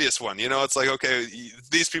the obvious one. You know, it's like, okay,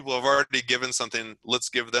 these people have already given something. Let's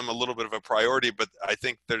give them a little bit of a priority. But I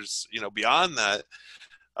think there's, you know, beyond that,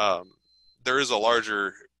 um, there is a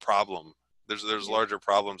larger problem. There's yeah, larger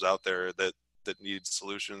problems out there that need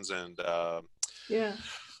solutions. And yeah.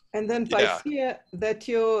 And then by yeah, fear that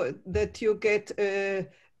you get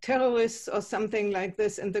terrorists or something like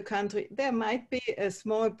this in the country, there might be a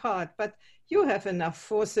small part, but you have enough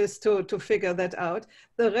forces to figure that out.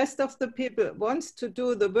 The rest of the people wants to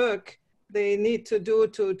do the work they need to do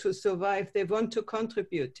to survive. They want to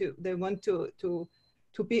contribute too. They want to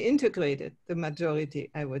be integrated, the majority,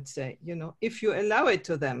 I would say. You know, if you allow it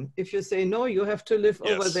to them, if you say, no, you have to live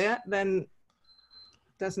over Yes. there, then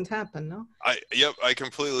it doesn't happen, no? I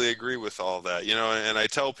completely agree with all that, you know, and I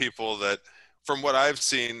tell people that from what I've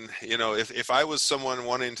seen, you know, if I was someone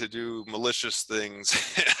wanting to do malicious things,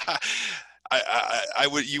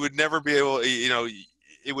 you would never be able, you know,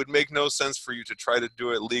 it would make no sense for you to try to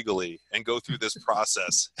do it legally and go through this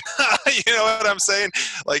process. You know what I'm saying?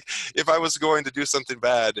 Like, if I was going to do something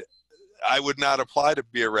bad, I would not apply to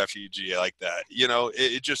be a refugee like that. You know,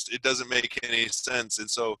 it doesn't make any sense. And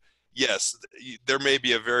so, yes, there may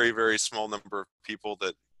be a very, very small number of people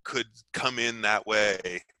that could come in that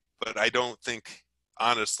way, but I don't think,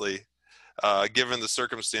 honestly, given the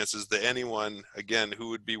circumstances, that anyone, again, who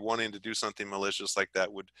would be wanting to do something malicious like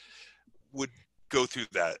that would go through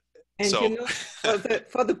that. And So, you know,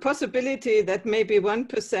 for the possibility that maybe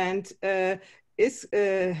 1%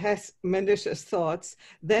 has malicious thoughts,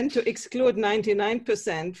 then to exclude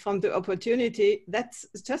 99% from the opportunity, that's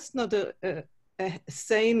just not a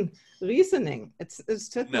sane reasoning. It's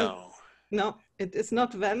just no, it is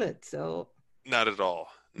not valid. So not at all,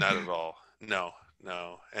 not at all. No.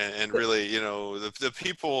 And really, you know, the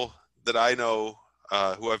people that I know,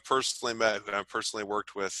 who I've personally met, who I've personally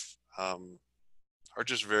worked with, are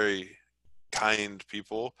just very kind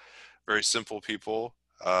people, very simple people.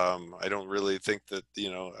 I don't really think that, you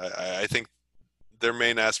know, I think their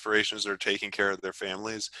main aspirations are taking care of their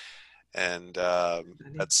families, and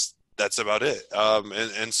that's about it.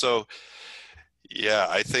 And so, yeah,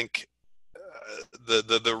 I think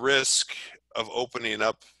the risk of opening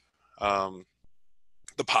up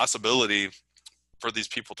the possibility for these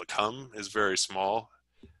people to come is very small.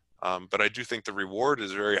 But I do think the reward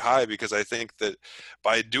is very high, because I think that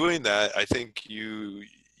by doing that, I think you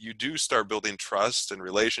do start building trust and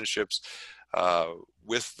relationships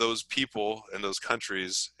with those people and those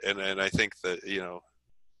countries. And I think that, you know,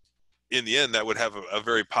 in the end, that would have a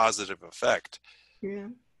very positive effect. yeah,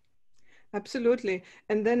 absolutely.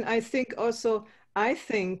 And then I think also,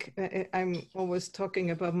 I'm always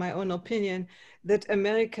talking about my own opinion, that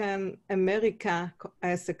America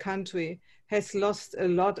as a country has lost a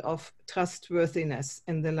lot of trustworthiness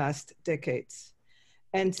in the last decades.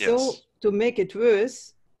 And so Yes. to make it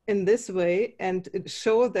worse in this way and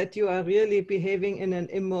show that you are really behaving in an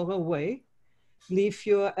immoral way, leave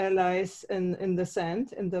your allies in the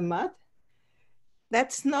sand, in the mud,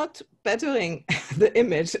 that's not bettering the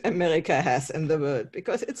image America has in the world,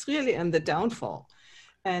 because it's really on the downfall.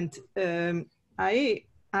 And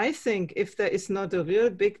I think if there is not a real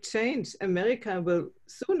big change, America will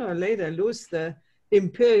sooner or later lose the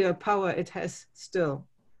imperial power it has still,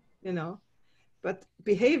 you know. But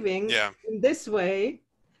behaving in this way,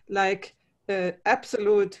 like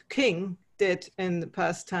absolute king did in the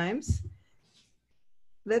past times,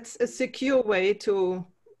 that's a secure way to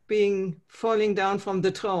falling down from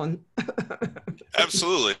the throne.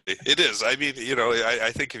 Absolutely, it is. I mean, you know,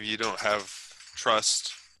 I think if you don't have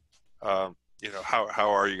trust, you know, how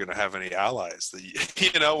are you going to have any allies?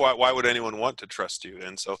 You know, why would anyone want to trust you?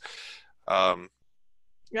 And so,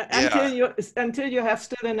 until you have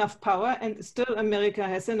still enough power, and still America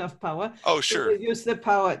has enough power. Oh, sure. They use the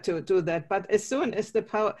power to do that. But as soon as the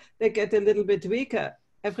power, they get a little bit weaker,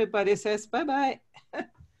 everybody says bye-bye.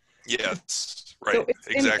 Yes, right, so it's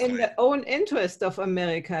exactly. in the own interest of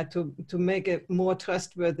America to make a more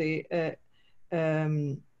trustworthy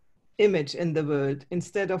image in the world,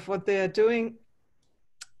 instead of what they are doing.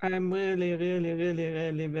 I'm really, really, really,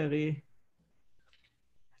 really very...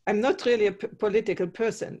 I'm not really a political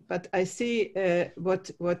person, but I see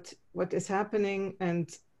what is happening,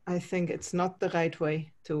 and I think it's not the right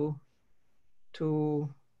way to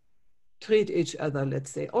treat each other,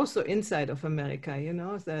 let's say. Also inside of America, you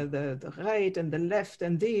know, the right and the left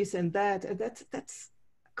and this and that. That's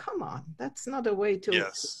come on, that's not a way to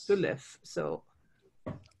live. So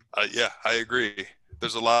yeah, I agree.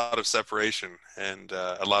 There's a lot of separation and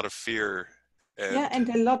a lot of fear. And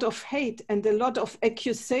a lot of hate and a lot of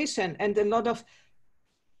accusation and a lot of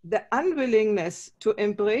the unwillingness to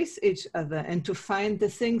embrace each other and to find the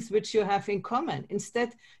things which you have in common.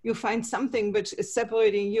 Instead, you find something which is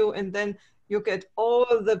separating you, and then you get all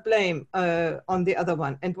the blame on the other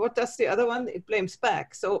one. And what does the other one? It blames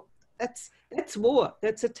back. So that's war.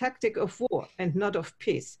 That's a tactic of war and not of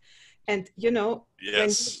peace. And, you know, when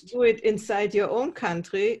you do it inside your own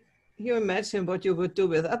country, you imagine what you would do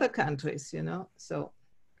with other countries, you know, so.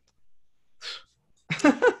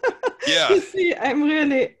 Yeah. You see, I'm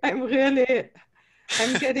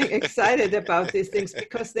getting excited about these things,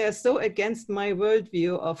 because they're so against my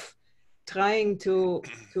worldview of trying to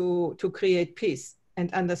create peace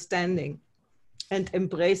and understanding and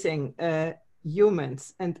embracing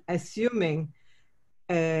humans and assuming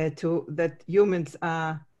that humans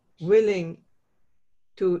are willing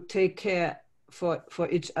to take care for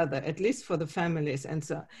each other, at least for the families,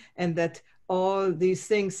 and that all these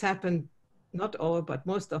things happen, not all, but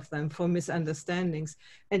most of them, for misunderstandings.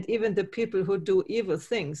 And even the people who do evil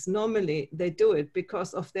things, normally they do it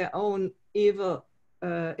because of their own evil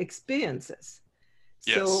experiences.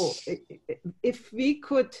 So Yes. if we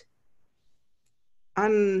could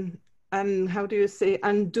how do you say,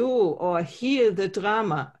 undo or heal the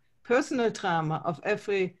drama, personal trauma of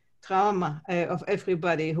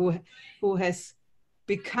everybody who has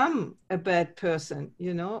become a bad person,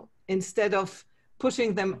 instead of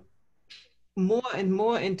pushing them more and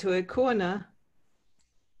more into a corner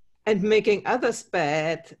and making others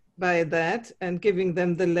bad by that and giving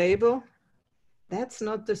them the label. That's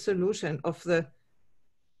not the solution of the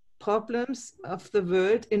problems of the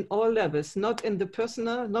world in all levels, not in the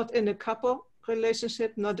personal, not in a couple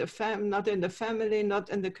relationship, not in the family, not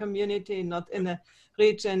in the community, not in a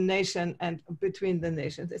region, nation, and between the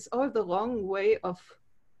nations. It's all the wrong way of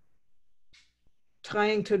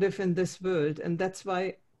trying to live in this world, and that's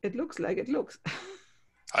why it looks like it looks.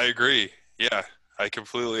 I agree. Yeah, I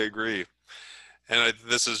completely agree. And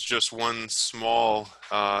this is just one small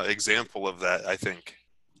example of that, I think.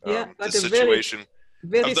 Yeah, The but a very, situation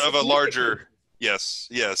very of a significant. larger, yes,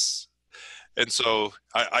 yes. And so,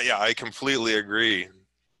 yeah, I completely agree.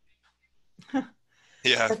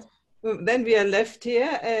 Yeah, But then we are left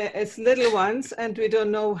here as little ones, and we don't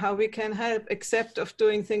know how we can help except of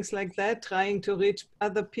doing things like that, trying to reach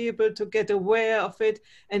other people to get aware of it,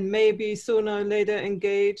 and maybe sooner or later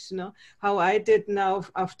engage. How I did now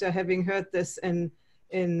after having heard this in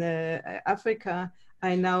Africa.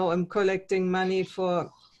 I now am collecting money for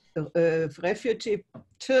refugee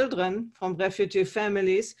children from refugee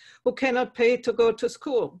families who cannot pay to go to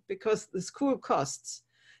school because the school costs,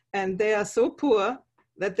 and they are so poor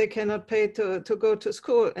that they cannot pay to go to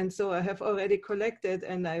school. And so I have already collected,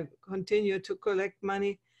 and I continue to collect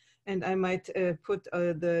money. And I might put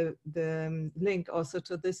the link also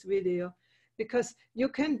to this video, because you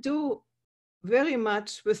can do very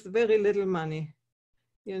much with very little money,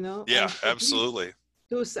 yeah, and at least absolutely.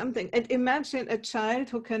 do something. And imagine a child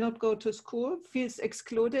who cannot go to school, feels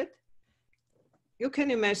excluded. You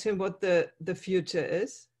can imagine what the future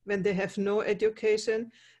is when they have no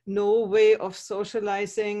education, no way of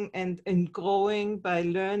socializing and growing by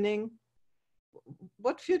learning.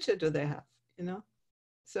 What future do they have?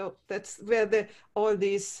 So that's where all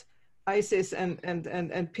these ISIS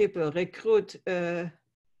and people recruit their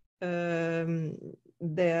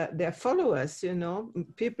followers,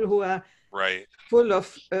 people who are Right. full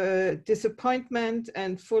of disappointment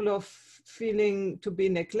and full of feeling to be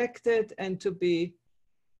neglected and to be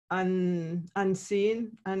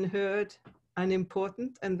unseen, unheard,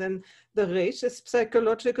 unimportant. And then the rage is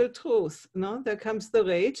psychological truth. No, there comes the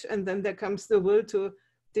rage, and then there comes the will to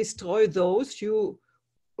destroy those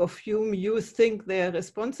of whom you think they are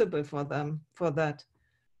responsible for that.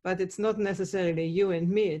 But it's not necessarily you and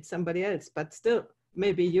me, it's somebody else. But still,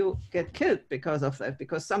 maybe you get killed because of that,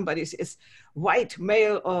 because somebody is white,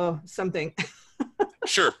 male, or something.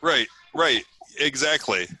 Sure. Right. Right.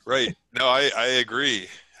 Exactly. Right. No, I agree.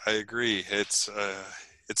 I agree. It's a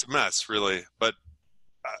mess, really. But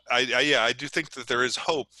yeah, I do think that there is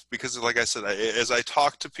hope, because, like I said, as I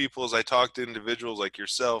talk to people, as I talk to individuals like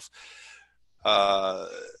yourself, uh,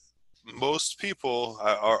 most people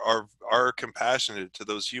are compassionate to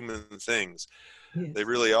those human things. They Yes.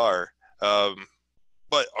 really are. Um,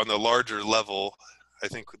 but on the larger level, I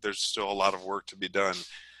think there's still a lot of work to be done.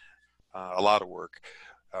 A lot of work.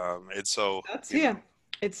 And so, Starts here.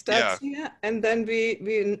 It yeah, starts here, and then we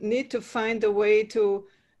need to find a way to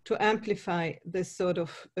amplify this sort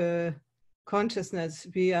of consciousness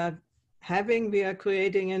we are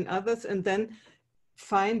creating in others, and then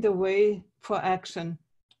find a way for action.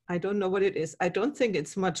 I don't know what it is. I don't think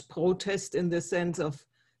it's much protest in the sense of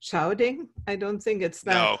shouting. I don't think it's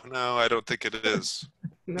that. no, I don't think it is.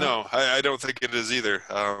 No. No, I don't think it is either.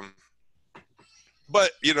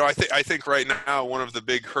 But I think right now one of the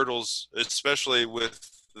big hurdles, especially with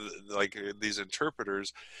like these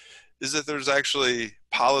interpreters, is that there's actually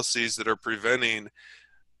policies that are preventing,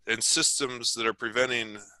 and systems that are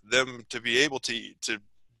preventing them to be able to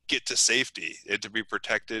get to safety and to be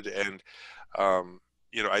protected. And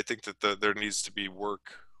I think that there needs to be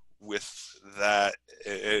work with that,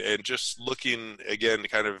 and just looking again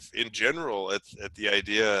kind of in general at the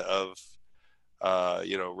idea of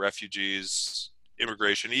refugees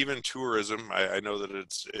immigration, even tourism. I know that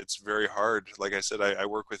it's very hard. Like I said, I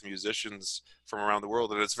work with musicians from around the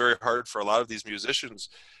world, and it's very hard for a lot of these musicians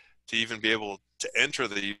to even be able to enter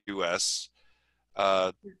the U.S.,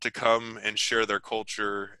 to come and share their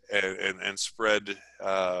culture and spread,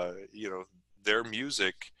 their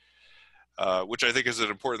music, which I think is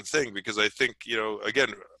an important thing, because I think,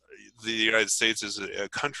 again, the United States is a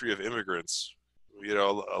country of immigrants.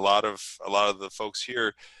 A lot of the folks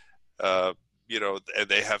here, and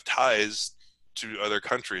they have ties to other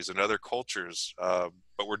countries and other cultures,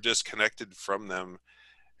 but we're disconnected from them.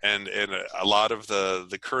 And a lot of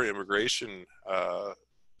the current immigration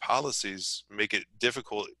policies make it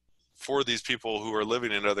difficult for these people who are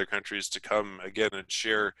living in other countries to come again and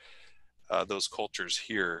share those cultures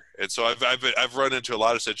here. And so I've run into a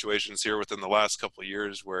lot of situations here within the last couple of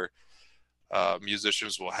years where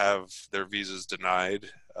musicians will have their visas denied,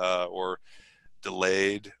 or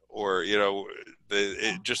delayed, or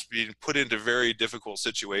it just being put into very difficult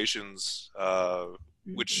situations,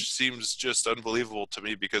 which seems just unbelievable to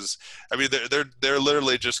me, because I mean they're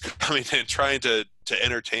literally just coming in trying to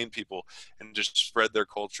entertain people and just spread their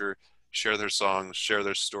culture, share their songs, share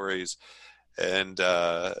their stories. And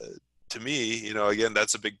to me, again,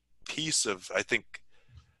 that's a big piece of, I think,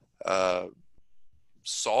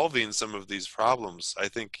 solving some of these problems. I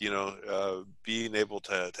think, being able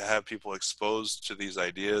to have people exposed to these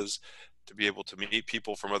ideas, to be able to meet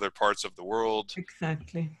people from other parts of the world,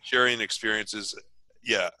 Exactly. sharing experiences.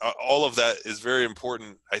 Yeah, all of that is very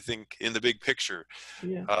important, I think, in the big picture.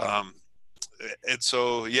 Yeah. And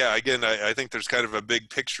so, yeah, again, I think there's kind of a big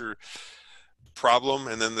picture problem,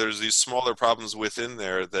 and then there's these smaller problems within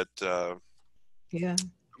there that Yeah.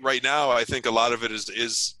 right now I think a lot of it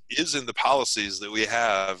is in the policies that we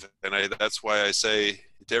have. And that's why I say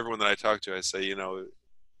to everyone that I talk to, I say,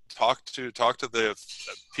 talk to the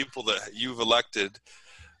people that you've elected,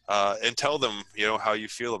 and tell them, how you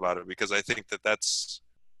feel about it, because I think that's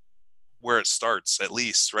where it starts, at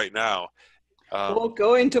least right now. Or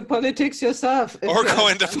go into politics yourself. Or go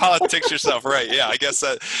into politics yourself, right? Yeah, I guess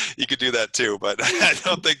that you could do that too, but I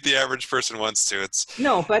don't think the average person wants to.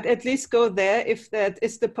 No, but at least go there if that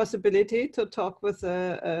is the possibility to talk with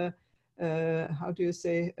how do you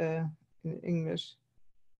say in English?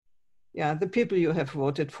 Yeah, the people you have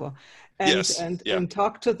voted for, and Yes, yeah. and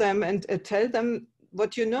talk to them and tell them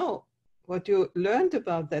what you know, what you learned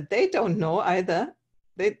about that. They don't know either.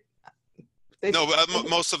 They No, but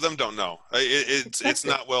most of them don't know. It's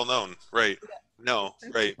not well known, right? No,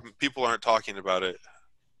 right. People aren't talking about it.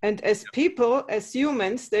 And as people, as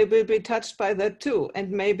humans, they will be touched by that too.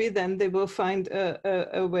 And maybe then they will find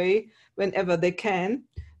a way whenever they can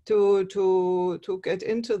to get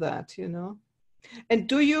into that, And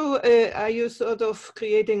do you are you sort of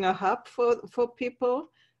creating a hub for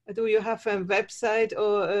people? Do you have a website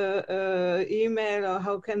or a email, or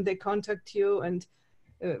how can they contact you and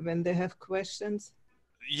when they have questions?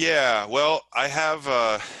 Yeah, well, I have,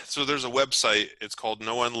 so there's a website. It's called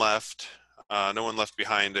No One Left, No One Left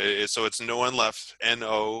Behind. So it's No One Left,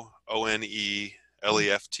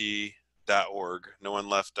 NOONELEFT.org,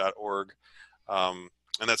 nooneleft.org.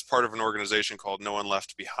 And that's part of an organization called No One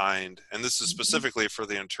Left Behind. And this is specifically for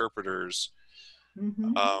the interpreters.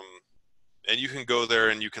 And you can go there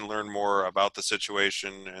and you can learn more about the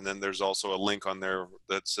situation. And then there's also a link on there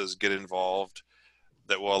that says get involved,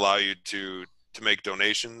 that will allow you to make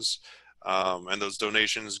donations. And those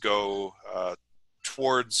donations go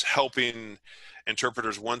towards helping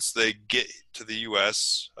interpreters once they get to the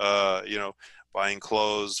U.S., buying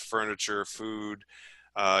clothes, furniture, food,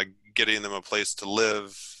 getting them a place to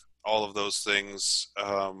live, all of those things.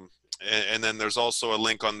 And then there's also a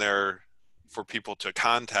link on there for people to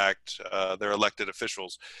contact their elected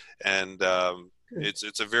officials. And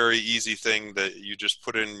it's a very easy thing that you just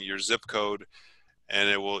put in your zip code, and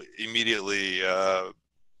it will immediately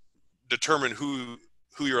determine who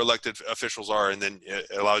your elected officials are, and then it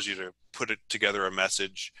allows you to put it together a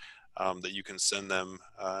message that you can send them,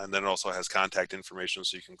 and then it also has contact information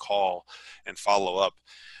so you can call and follow up.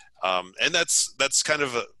 And that's kind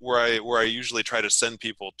of where I usually try to send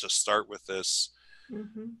people to start with this,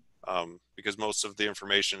 because most of the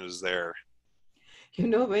information is there.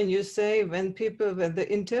 When you say when the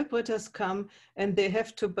interpreters come and they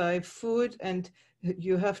have to buy food, and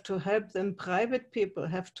you have to help them, private people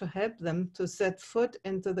have to help them to set foot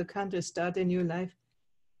into the country, start a new life.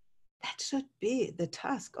 That should be the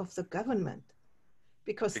task of the government,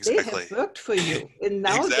 because they have worked for you. And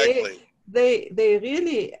now they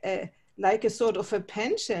really, like a sort of a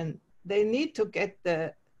pension, they need to get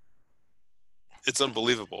the... It's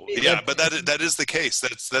unbelievable. Yeah, but that is the case.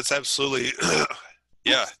 That's absolutely...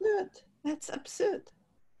 Yeah. That's absurd.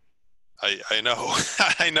 I know,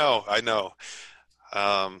 I know.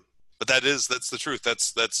 But that's the truth.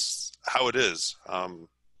 That's how it is.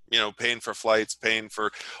 Paying for flights, paying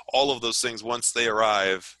for all of those things once they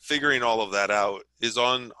arrive, figuring all of that out is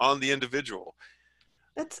on the individual.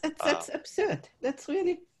 That's absurd. That's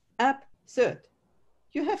really absurd.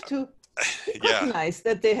 You have to Yeah, recognize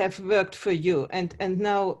that they have worked for you, and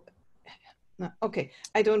now, no, okay,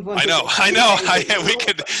 I don't want I to know, get I too know. angry. We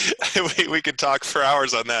could we could talk for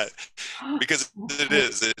hours on that because it I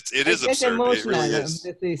is get absurd. It really emotional is.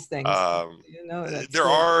 with these things. Um, You know that. there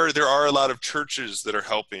So are a lot of churches that are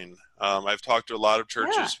helping. I've talked to a lot of yeah,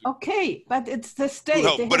 churches okay, but it's the who state.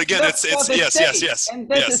 help. They But have again, worked for it's the yes, yes, state, yes, and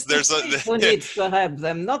that yes. is the There's a state who needs to help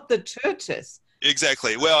them, not the churches.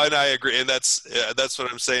 exactly. Well, and I agree, and that's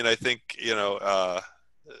what I'm saying. I think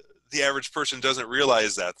the average person doesn't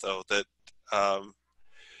realize that though that um,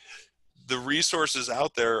 the resources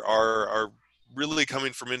out there are really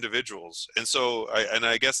coming from individuals, and so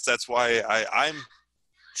I guess that's why I'm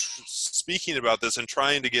speaking about this and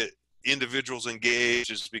trying to get individuals engaged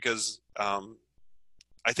is because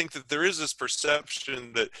I think that there is this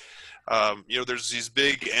perception that there's these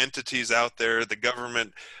big entities out there, the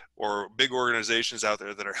government or big organizations out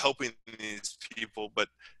there that are helping these people, but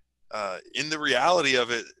in the reality of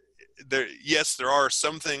it, there are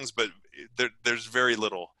some things, but there's very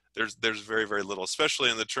little. There's very very little, especially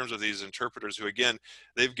in the terms of these interpreters who, again,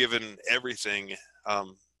 they've given everything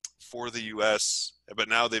for the U.S., but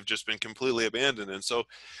now they've just been completely abandoned, and so.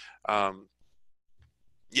 Um,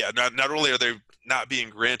 yeah, not only are they not being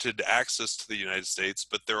granted access to the United States,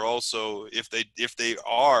 but they're also, if they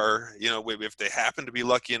are, if they happen to be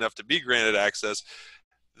lucky enough to be granted access,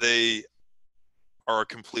 they are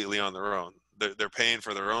completely on their own. They're paying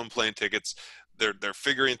for their own plane tickets. They're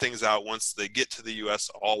figuring things out once they get to the U.S.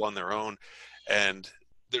 all on their own, and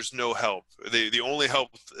there's no help. The only help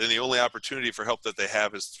and the only opportunity for help that they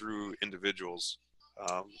have is through individuals.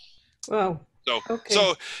 Um, Well, so, okay.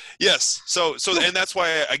 so yes, and that's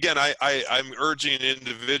why again I'm urging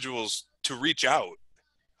individuals to reach out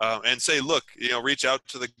and say, look, reach out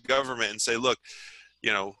to the government and say, look,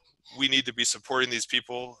 you know, we need to be supporting these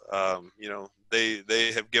people.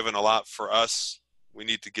 They have given a lot for us. We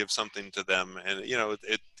need to give something to them, and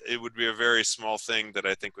it would be a very small thing that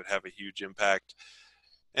I think would have a huge impact.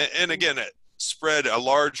 And again, spread a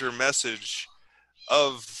larger message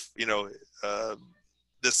of uh,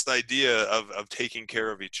 this idea of taking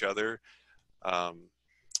care of each other, um,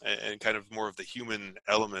 and kind of more of the human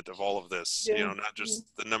element of all of this, Yeah, not yeah,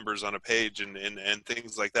 just the numbers on a page and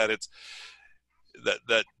things like that. It's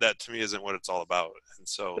that to me isn't what it's all about. And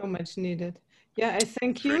so so much needed. Yeah, I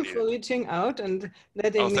thank it's very you for needed. reaching out and Oh,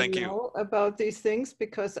 letting me thank you. know about these things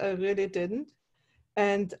because I really didn't.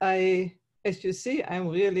 And as you see, I'm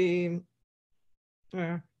really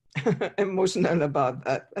uh, emotional about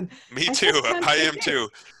that. And Me I too. just can't I am forget. too.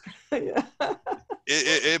 Yeah.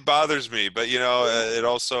 It bothers me, but Yeah. it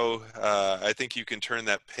also I think you can turn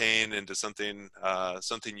that pain into something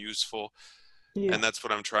useful, Yeah. and that's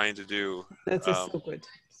what I'm trying to do. That is Um, so good.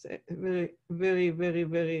 So very, very, very,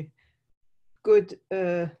 very good.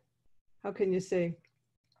 How can you say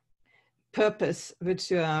purpose which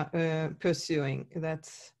you are pursuing?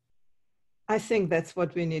 I think that's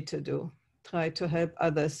what we need to do. Try to help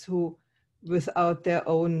others who, without their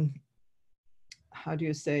own, how do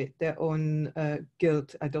you say, their own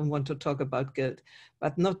guilt. I don't want to talk about guilt,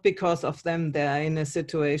 but not because of them, they are in a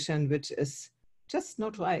situation which is just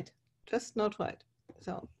not right, just not right.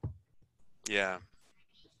 So, yeah.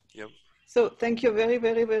 Yep. so thank you very,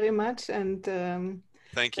 very, very much. And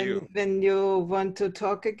Thank you. when you want to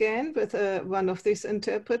talk again with one of these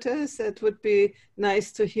interpreters, it would be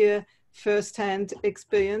nice to hear firsthand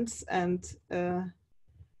experience and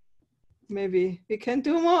maybe we can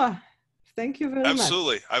do more. Thank you very much.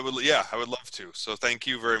 Absolutely. I would. Yeah, I would love to. So thank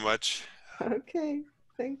you very much. Okay,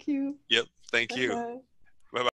 thank you. Yep. Thank Bye you. bye.